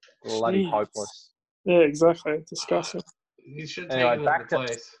 Bloody Jeez. hopeless. Yeah, exactly. Disgusting. You should take Anyway, him back into to-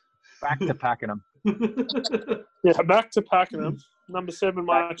 place. Back to Pakenham. Yeah, back to Pakenham. Number 7,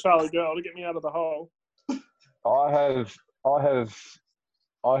 My Charlie Girl, to get me out of the hole. I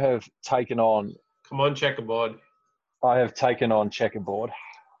have taken on Come on, checkerboard. checkerboard.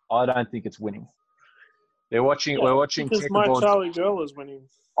 I don't think it's winning. We're watching Because My checkerboard. Charlie Girl is winning.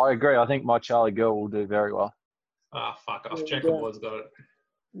 I agree. I think My Charlie Girl will do very well. Ah, fuck off. Yeah. Checkerboard's got it.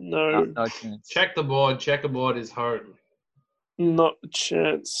 No, No chance. Check the board. Checkerboard is home. not a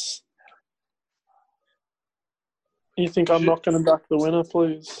chance. You think I'm not going to back the winner,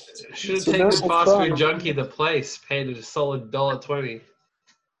 please? Should have It's a taken massive Fast Food crime. Junkie the place. Paid a solid $1.20.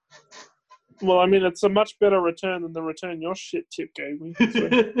 Well, I mean, it's a much better return than the return your shit tip gave me.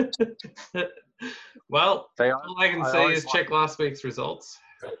 So. Well, They all I can I say always is like- check last week's results.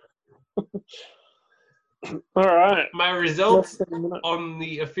 All right. My Less results than a minute. on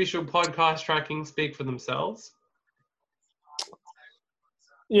the official podcast tracking speak for themselves.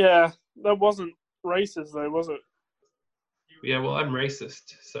 Yeah, that wasn't races, though, was it? Yeah, well, I'm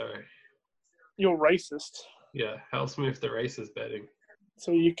racist, so You're racist. yeah, Hal Smith the racist betting.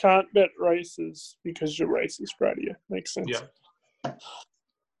 So you can't bet races because you're racist, radio. Makes sense. Yeah.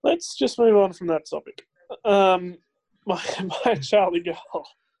 Let's just move on from that topic. My Charlie Girl.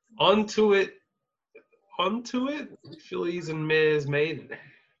 Onto it. Fillies and Mares Maiden.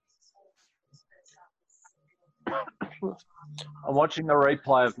 I'm watching the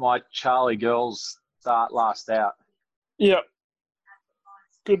replay of My Charlie Girl's start last out. Yep.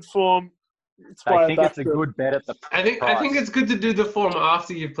 Good form. That's why I I think it's backed a it. good bet at the I think price. it's good to do the form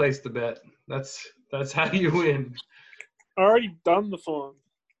after you place the bet. That's how you win. I already done the form.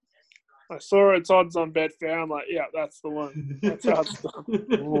 I saw its odds on Betfair. I'm like, yeah, that's the one. That's how it's done.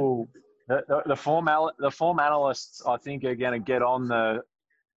 Ooh. The form analysts, I think, are going to get on the.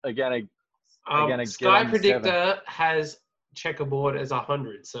 Are going to Sky Predictor has checkerboard as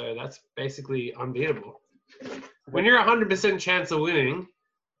 100, so that's basically unbeatable. When you're 100% chance of winning,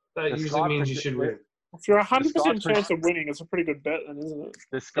 that The usually Sky means you should win. If you're 100% Sky chance of winning, it's a pretty good bet, then, isn't it?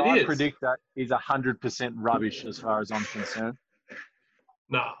 The Sky is. Predictor is 100% rubbish as far as I'm concerned.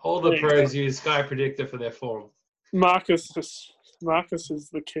 Nah, all the There you pros use Sky Predictor for their form. Marcus just Marcus is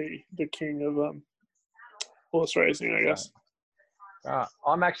the king of horse racing, I guess.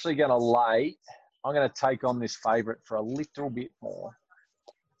 I'm actually going to lay. I'm going to take on this favourite for a little bit more.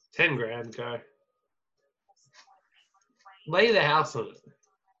 10 grand, go. Lay the house on it.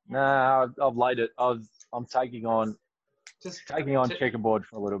 No, I've laid it. I'm taking on checkerboard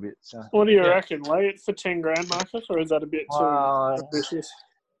for a little bit. So. What do you reckon? Lay it for 10 grand, Marcus, or is that a bit too ambitious?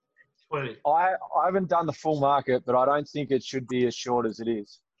 20. I haven't done the full market, but I don't think it should be as short as it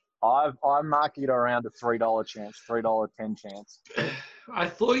is. I mark it around a $3 chance, $3.10 chance. I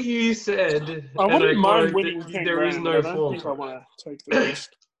thought you said I wouldn't mind winning 10 there grand, is no but I don't form. think I want to take the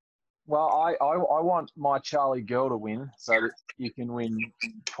risk. Well, I want my Charlie girl to win so that you can win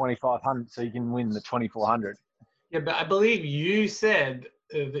 2,500, so you can win the 2,400. Yeah, but I believe you said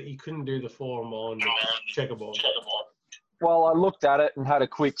that you couldn't do the form on checkerboard. Well, I looked at it and had a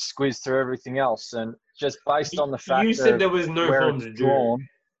quick squiz through everything else, and just based on the fact you said there was no where form it's to do. drawn.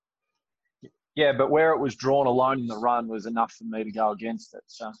 Yeah, but where it was drawn alone in the run was enough for me to go against it.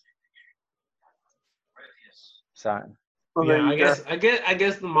 So. Well, Yeah, I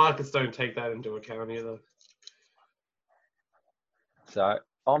guess the markets don't take that into account either. So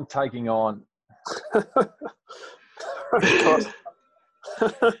I'm taking on.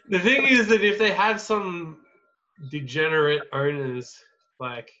 The thing is that if they have some degenerate owners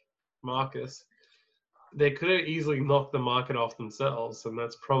like Marcus, they could have easily knocked the market off themselves, and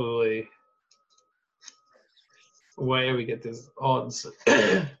that's probably where we get these odds.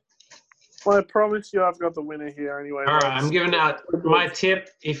 Well, I promise you I've got the winner here anyway. All right, I'm giving out my tip.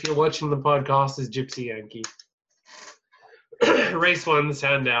 If you're watching the podcast, is Gypsy Yankee. Race 1,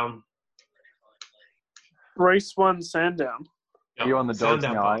 Sandown. Race 1, Sandown. Are you on the dogs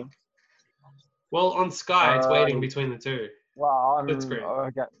Sandown now, Park. eh? Well, on Sky, it's waiting between the two. Well, That's great.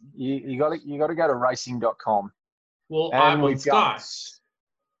 Okay. You got to go to racing.com. Well, And I'm on we've Sky.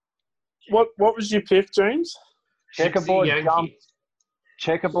 What was your pick, James? Checkerboard Gypsy jumped. Yankee.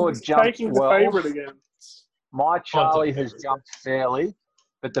 Checkerboard He's jumped taking the well. favourite again. My Charlie has favorite. jumped fairly,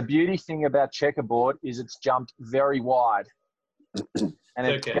 but the beauty thing about checkerboard is it's jumped very wide. And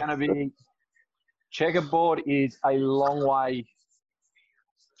it's Okay. going to be checkerboard is a long way.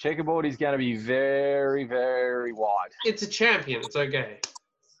 Checkerboard is going to be very, very wide. It's a champion. It's okay.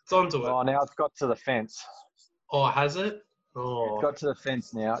 It's onto it. Oh, now it's got to the fence. Oh, has it? It's Oh, got to the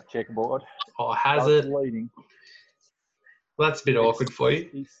fence now, checkerboard. has Both it? leading. That's a bit awkward for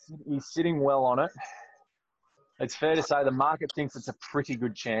you. He's sitting well on it. It's fair to say the market thinks it's a pretty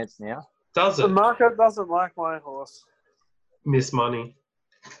good chance now. Does The it? market doesn't like my horse. Miss money.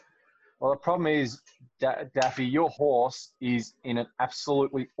 Well, the problem is, Daffy, your horse is in an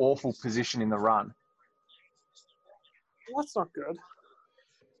absolutely awful position in the run. Well, that's not good.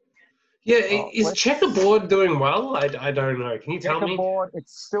 Yeah, is let's- checkerboard doing well? I don't know. Can you tell me? Checkerboard,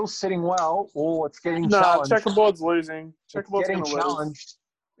 it's still sitting well, or it's getting No, challenged. checkerboard's losing. It's Checkerboard's getting going to lose.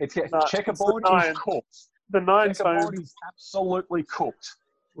 challenged. No, Checkerboard it's the is nine. cooked. The 9's Checkerboard home. is absolutely cooked.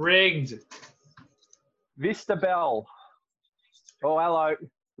 Rigged. Vista Bell. Oh, hello.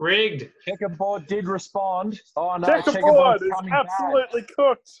 Rigged. Checkerboard did respond. Oh, no. Checkerboard Checkerboard's is coming back. absolutely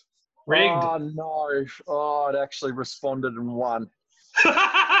cooked. Rigged. Oh, no. Oh, it actually responded and won. Look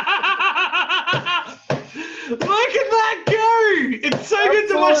at that go! It's so good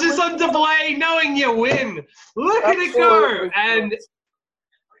to watch this on display knowing you win. Look at it go! Absolutely And cooked.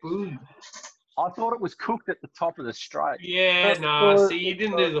 boom. I thought it was cooked at the top of the straight. Yeah, no. See, you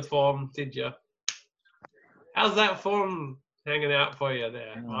didn't do the form, did you? How's that form hanging out for you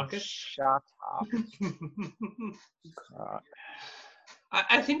there, Marcus? Shut up. Alright.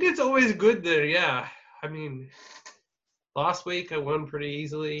 I think it's always good there, yeah. I mean, last week I won pretty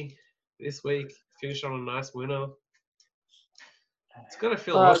easily. This week, finished on a nice winner. It's got to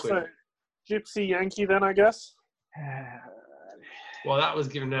feel awkward. So, Gypsy Yankee then, I guess? Well, that was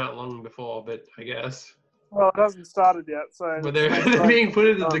given out long before, but I guess. Well, it hasn't started yet, so... But they're being put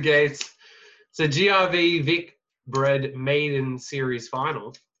into the gates. So GRV Vic Bred Maiden Series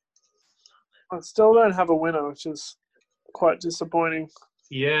Final. I still don't have a winner, which is quite disappointing.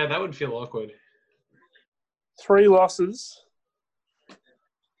 Yeah, that would feel awkward. 3 losses.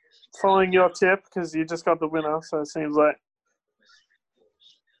 Following your tip, because you just got the winner, so it seems like...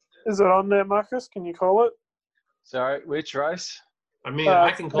 Is it on there, Marcus? Can you call it? Sorry, which race? I mean, I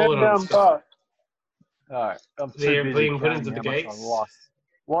can call it on Sandown Sky. Park. All right, I'm too They're busy being put counting into the how much gates. I've lost.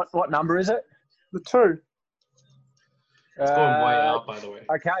 What number is it? The 2. It's going way out, by the way.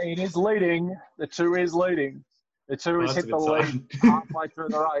 Okay, it is leading. The 2 is leading. The 2 Oh, has that's a hit the good lead sign. halfway through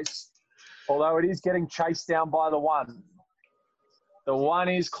the race, although it is getting chased down by the 1. The one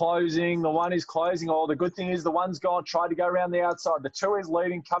is closing. Oh, the good thing is the one's gone, tried to go around the outside. The 2 is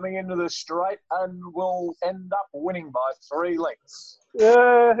leading, coming into the straight, and will end up winning by 3 lengths.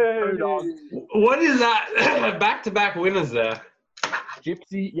 Yay! What is that? Back-to-back winners there.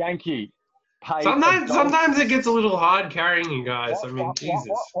 Gypsy Yankee. Sometimes it gets a little hard carrying you guys. Jesus.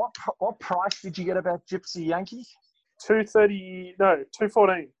 What price did you get about Gypsy Yankee? 230. No,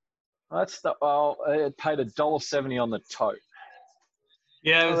 214. It paid $1.70 on the tote.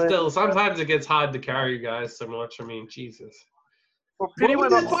 Yeah, but still, sometimes it gets hard to carry you guys so much. Jesus. Well, What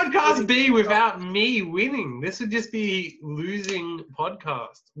would this podcast be without me winning? This would just be losing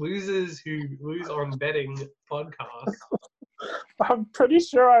podcast. Losers who lose on betting podcast. I'm pretty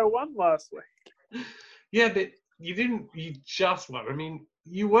sure I won last week. Yeah, but you didn't. You just won.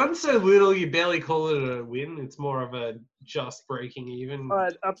 You won so little you barely call it a win. It's more of a just breaking even.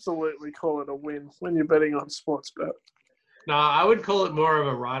 I'd absolutely call it a win when you're betting on sports bet. No, I would call it more of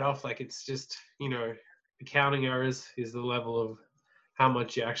a write-off. Like it's just, accounting errors is the level of how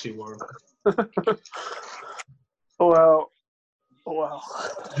much you actually won. Well. I've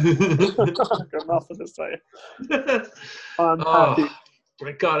got nothing to say. I'm happy.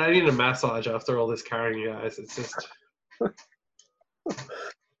 My God, I need a massage after all this carrying you guys. It's just...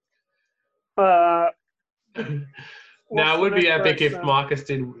 Now, it would be epic if Marcus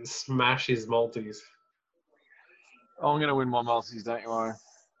did smash his multis. I'm going to win my multis, don't you worry.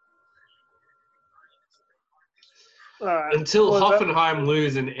 Until Hoffenheim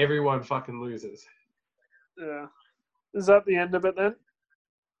lose and everyone fucking loses. Yeah. Is that the end of it then?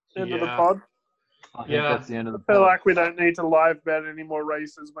 End of the pod? I think that's the end of the pod. I feel like we don't need to live bet any more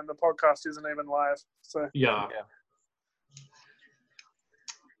races when the podcast isn't even live. So yeah.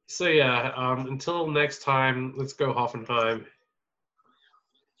 So until next time, let's go Hoffenheim.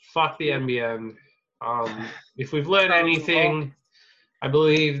 Fuck the NBN. If we've learned anything, I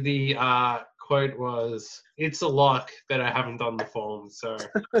believe the quote was, "It's a luck that I haven't done the form." So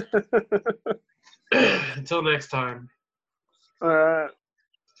until next time.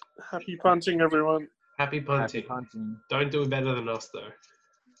 Happy punting, everyone. Happy punting. Don't do it better than us, though.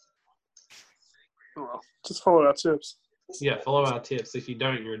 Well, just follow our tips. Yeah, follow our tips. If you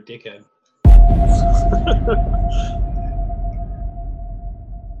don't, you're a dickhead.